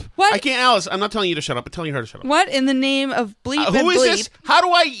up. What? I can't, Alice, I'm not telling you to shut up. I'm telling her to shut up. What in the name of bleep and Who is bleep? this? How do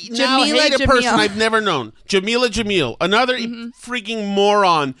I now Jamila hate a person Jamil. I've never known? Jamila Jamil, another freaking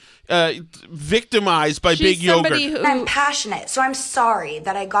moron, victimized by Big Yogurt. I'm passionate, so I'm sorry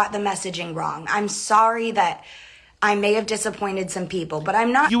that I got the messaging wrong. I'm sorry that I may have disappointed some people, but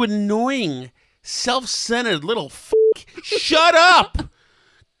I'm not. You annoying, self-centered little f***. Shut up!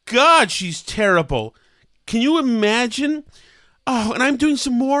 God, she's terrible. Can you imagine? Oh, and I'm doing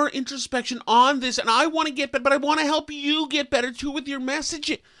some more introspection on this, and I want to get better, but I want to help you get better, too, with your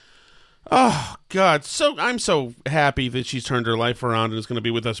messaging. Oh, God. I'm so happy that she's turned her life around and is going to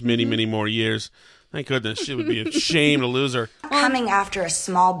be with us many, many more years. Thank goodness. It would be a shame to lose her. Coming after a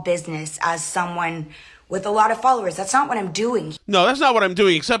small business as someone with a lot of followers. That's not what I'm doing. No, that's not what I'm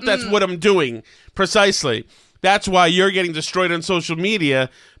doing, except that's what I'm doing. Precisely. That's why you're getting destroyed on social media,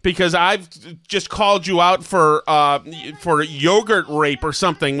 because I've just called you out for yogurt rape or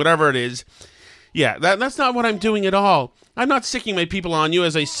something, whatever it is. Yeah, that's not what I'm doing at all. I'm not sicking my people on you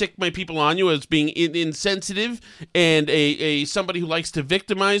as I sick my people on you as being insensitive and a somebody who likes to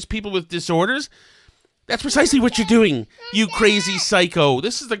victimize people with disorders. That's precisely what you're doing, you crazy psycho.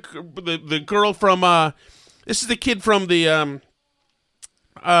 This is the girl from this is the kid from the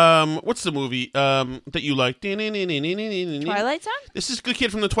what's the movie that you like? Twilight Zone? This is the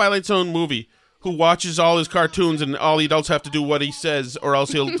kid from the Twilight Zone movie who watches all his cartoons and all the adults have to do what he says or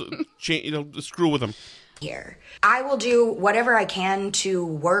else he'll screw with them. Here, I will do whatever I can to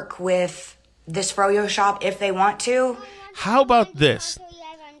work with this Froyo shop if they want to. How about this?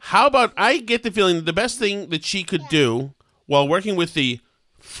 How about I get the feeling that the best thing that she could do while working with the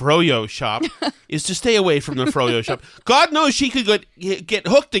Froyo shop is to stay away from the Froyo shop. God knows she could get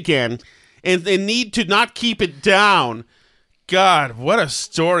hooked again and need to not keep it down. God, what a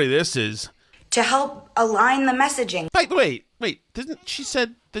story this is. To help align the messaging. Wait. Didn't she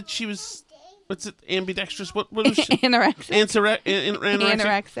said that she was, what's it, ambidextrous? What was she? Anorexic.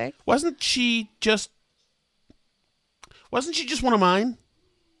 Anorexic. Wasn't she just one of mine?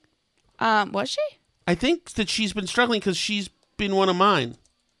 Was she? I think that she's been struggling because she's been one of mine.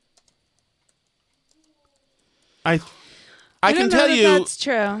 I can tell you that's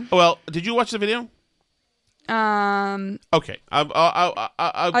true. Well, did you watch the video? Okay.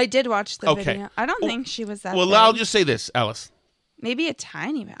 I did watch the okay. video. I don't think she was that Well, big. I'll just say this, Alice. Maybe a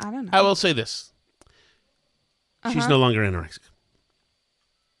tiny bit. I don't know. I will say this. She's no longer anorexic.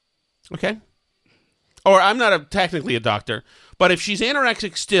 Okay? Or I'm not technically a doctor, but if she's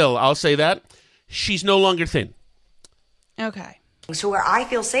anorexic still, I'll say that. She's no longer thin. Okay. So where I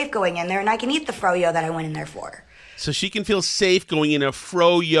feel safe going in there and I can eat the Froyo that I went in there for. So she can feel safe going in a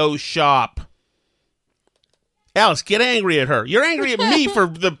Froyo shop. Alice, get angry at her. You're angry at me for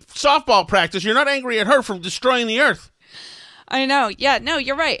the softball practice. You're not angry at her for destroying the earth. I know. Yeah, no,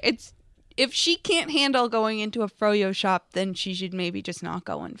 you're right. It's if she can't handle going into a Froyo shop, then she should maybe just not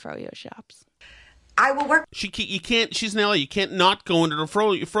go in Froyo shops. I will work. You can't. She's in LA. You can't not go into the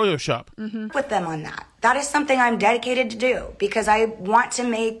Froyo shop. With them on that. That is something I'm dedicated to do because I want to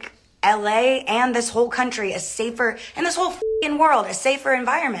make LA and this whole country a safer, and this whole f***ing world a safer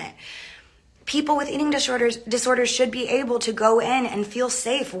environment. People with eating disorders should be able to go in and feel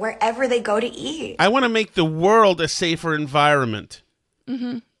safe wherever they go to eat. I want to make the world a safer environment.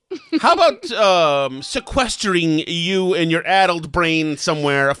 How about sequestering you and your addled brain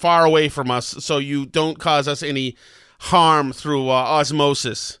somewhere far away from us so you don't cause us any harm through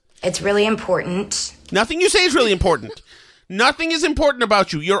osmosis? It's really important. Nothing you say is really important. Nothing is important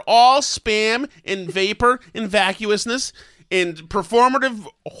about you. You're all spam and vapor and vacuousness and performative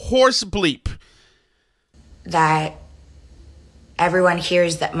horse bleep. That everyone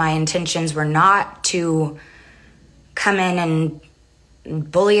hears that my intentions were not to come in and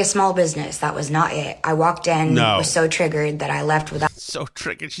bully a small business. That was not it. I walked in, was so triggered that I left without... So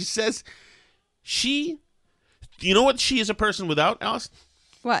triggered. She says you know what she is a person without, Alice?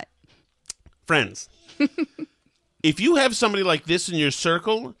 What? Friends. If you have somebody like this in your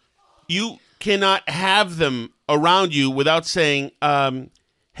circle, you cannot have them around you without saying,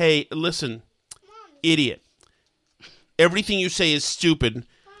 hey, listen, idiot. Everything you say is stupid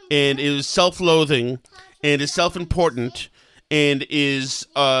and is self-loathing and is self-important and is,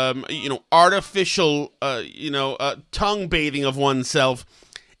 artificial, tongue bathing of oneself,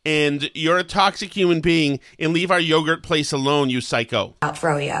 and you're a toxic human being, and leave our yogurt place alone, you psycho. About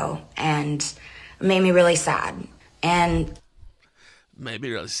Froyo, and it made me really sad. And made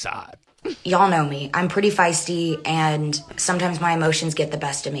me really sad. Y'all know me. I'm pretty feisty, and sometimes my emotions get the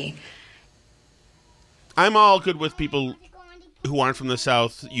best of me. I'm all good with people who aren't from the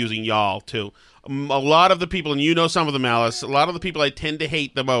South using y'all, too. A lot of the people, and you know some of them, Alice, a lot of the people I tend to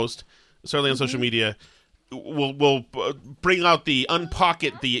hate the most, certainly on social media, will bring out the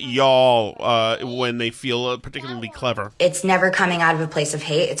unpocket the y'all when they feel particularly clever. It's never coming out of a place of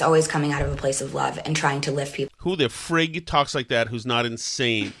hate. It's always coming out of a place of love and trying to lift people. Who the frig talks like that who's not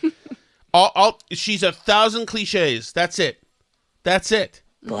insane? She's 1,000 cliches. That's it.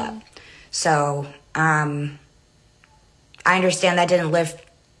 So, I understand that didn't lift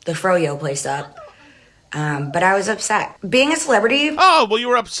the Froyo place up, but I was upset. Being a celebrity... Oh, well, you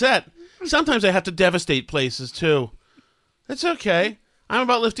were upset. Sometimes I have to devastate places, too. That's okay. I'm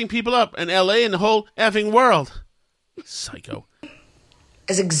about lifting people up in L.A. and the whole effing world. Psycho.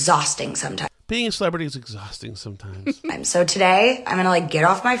 It's exhausting sometimes. Being a celebrity is exhausting sometimes. So today, I'm going to get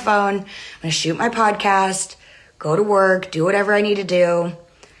off my phone, I'm going to shoot my podcast, go to work, do whatever I need to do,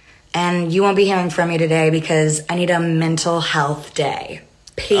 and you won't be hearing from me today because I need a mental health day.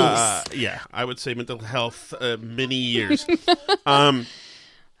 Peace. Yeah, I would say mental health many years. How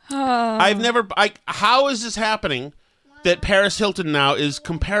is this happening that Paris Hilton now is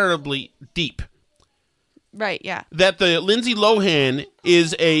comparably deep? Right, yeah. That the Lindsay Lohan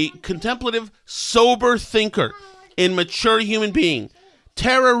is a contemplative, sober thinker and mature human being.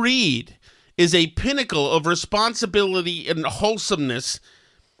 Tara Reid is a pinnacle of responsibility and wholesomeness.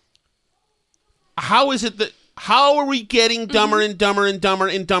 How are we getting dumber and dumber and dumber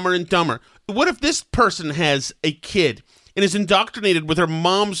and dumber and dumber? What if this person has a kid and is indoctrinated with her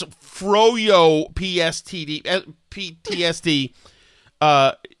mom's Froyo PTSD,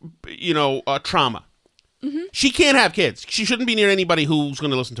 trauma? Mm-hmm. She can't have kids. She shouldn't be near anybody who's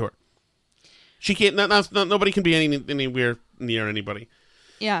going to listen to her. She can't. Nobody can be anywhere near anybody.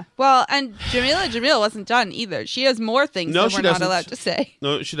 Yeah. Well, and Jamila wasn't done either. She has more things that we're not allowed to say.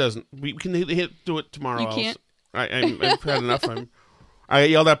 No, she doesn't. We can do it tomorrow. You can't. I've had enough. I got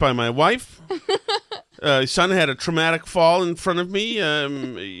yelled at by my wife. Son had a traumatic fall in front of me,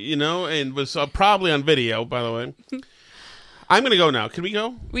 and was probably on video, by the way. I'm going to go now. Can we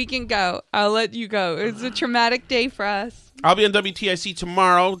go? We can go. I'll let you go. It's a traumatic day for us. I'll be on WTIC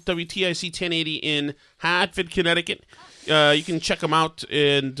tomorrow, WTIC 1080 in Hartford, Connecticut. You can check them out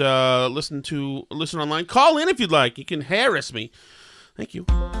and listen online. Call in if you'd like. You can harass me. Thank you.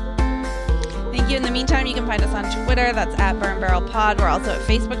 Thank you. In the meantime, you can find us on Twitter. That's at Burn Barrel Pod. We're also at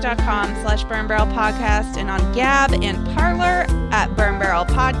Facebook.com/Burn Barrel Podcast, and on Gab and Parler at Burn Barrel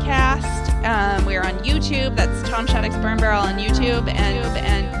Podcast. We're on YouTube. That's Tom Shattuck's Burn Barrel on YouTube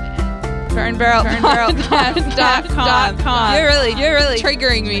and burnbarrelpodcast.com. You're really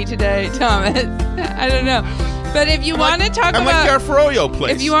triggering me today, Thomas. I don't know. But if you want to talk about... I'm like your Froyo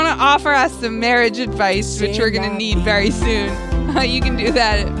place. If you want to offer us some marriage advice, which we're going to need very soon, you can do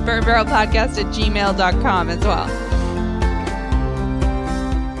that at burnbarrelpodcast@gmail.com as well.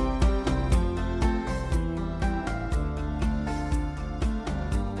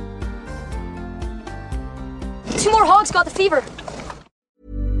 Two more hogs got the fever.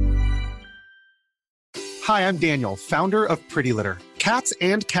 Hi, I'm Daniel, founder of Pretty Litter. Cats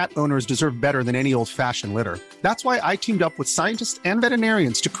and cat owners deserve better than any old-fashioned litter. That's why I teamed up with scientists and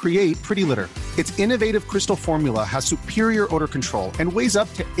veterinarians to create Pretty Litter. Its innovative crystal formula has superior odor control and weighs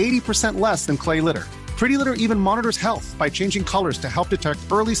up to 80% less than clay litter. Pretty Litter even monitors health by changing colors to help detect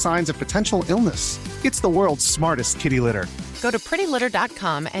early signs of potential illness. It's the world's smartest kitty litter. Go to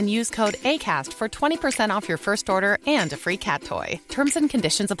prettylitter.com and use code ACAST for 20% off your first order and a free cat toy. Terms and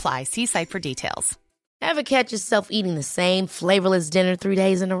conditions apply. See site for details. Ever catch yourself eating the same flavorless dinner 3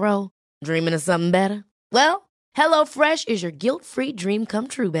 days in a row? Dreaming of something better? Well, HelloFresh is your guilt-free dream come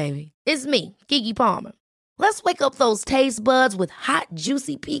true, baby. It's me, Keke Palmer. Let's wake up those taste buds with hot,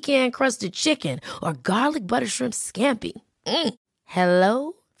 juicy pecan-crusted chicken or garlic butter shrimp scampi.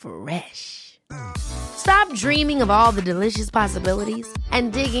 HelloFresh. Stop dreaming of all the delicious possibilities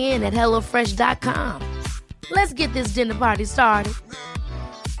and dig in at HelloFresh.com. Let's get this dinner party started.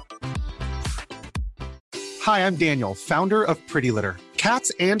 Hi, I'm Daniel, founder of Pretty Litter.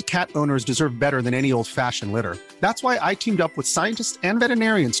 Cats and cat owners deserve better than any old-fashioned litter. That's why I teamed up with scientists and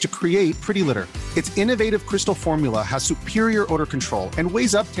veterinarians to create Pretty Litter. Its innovative crystal formula has superior odor control and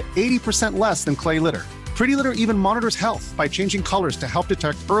weighs up to 80% less than clay litter. Pretty Litter even monitors health by changing colors to help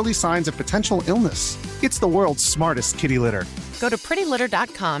detect early signs of potential illness. It's the world's smartest kitty litter. Go to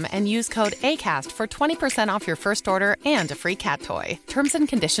prettylitter.com and use code ACAST for 20% off your first order and a free cat toy. Terms and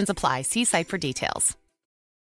conditions apply. See site for details.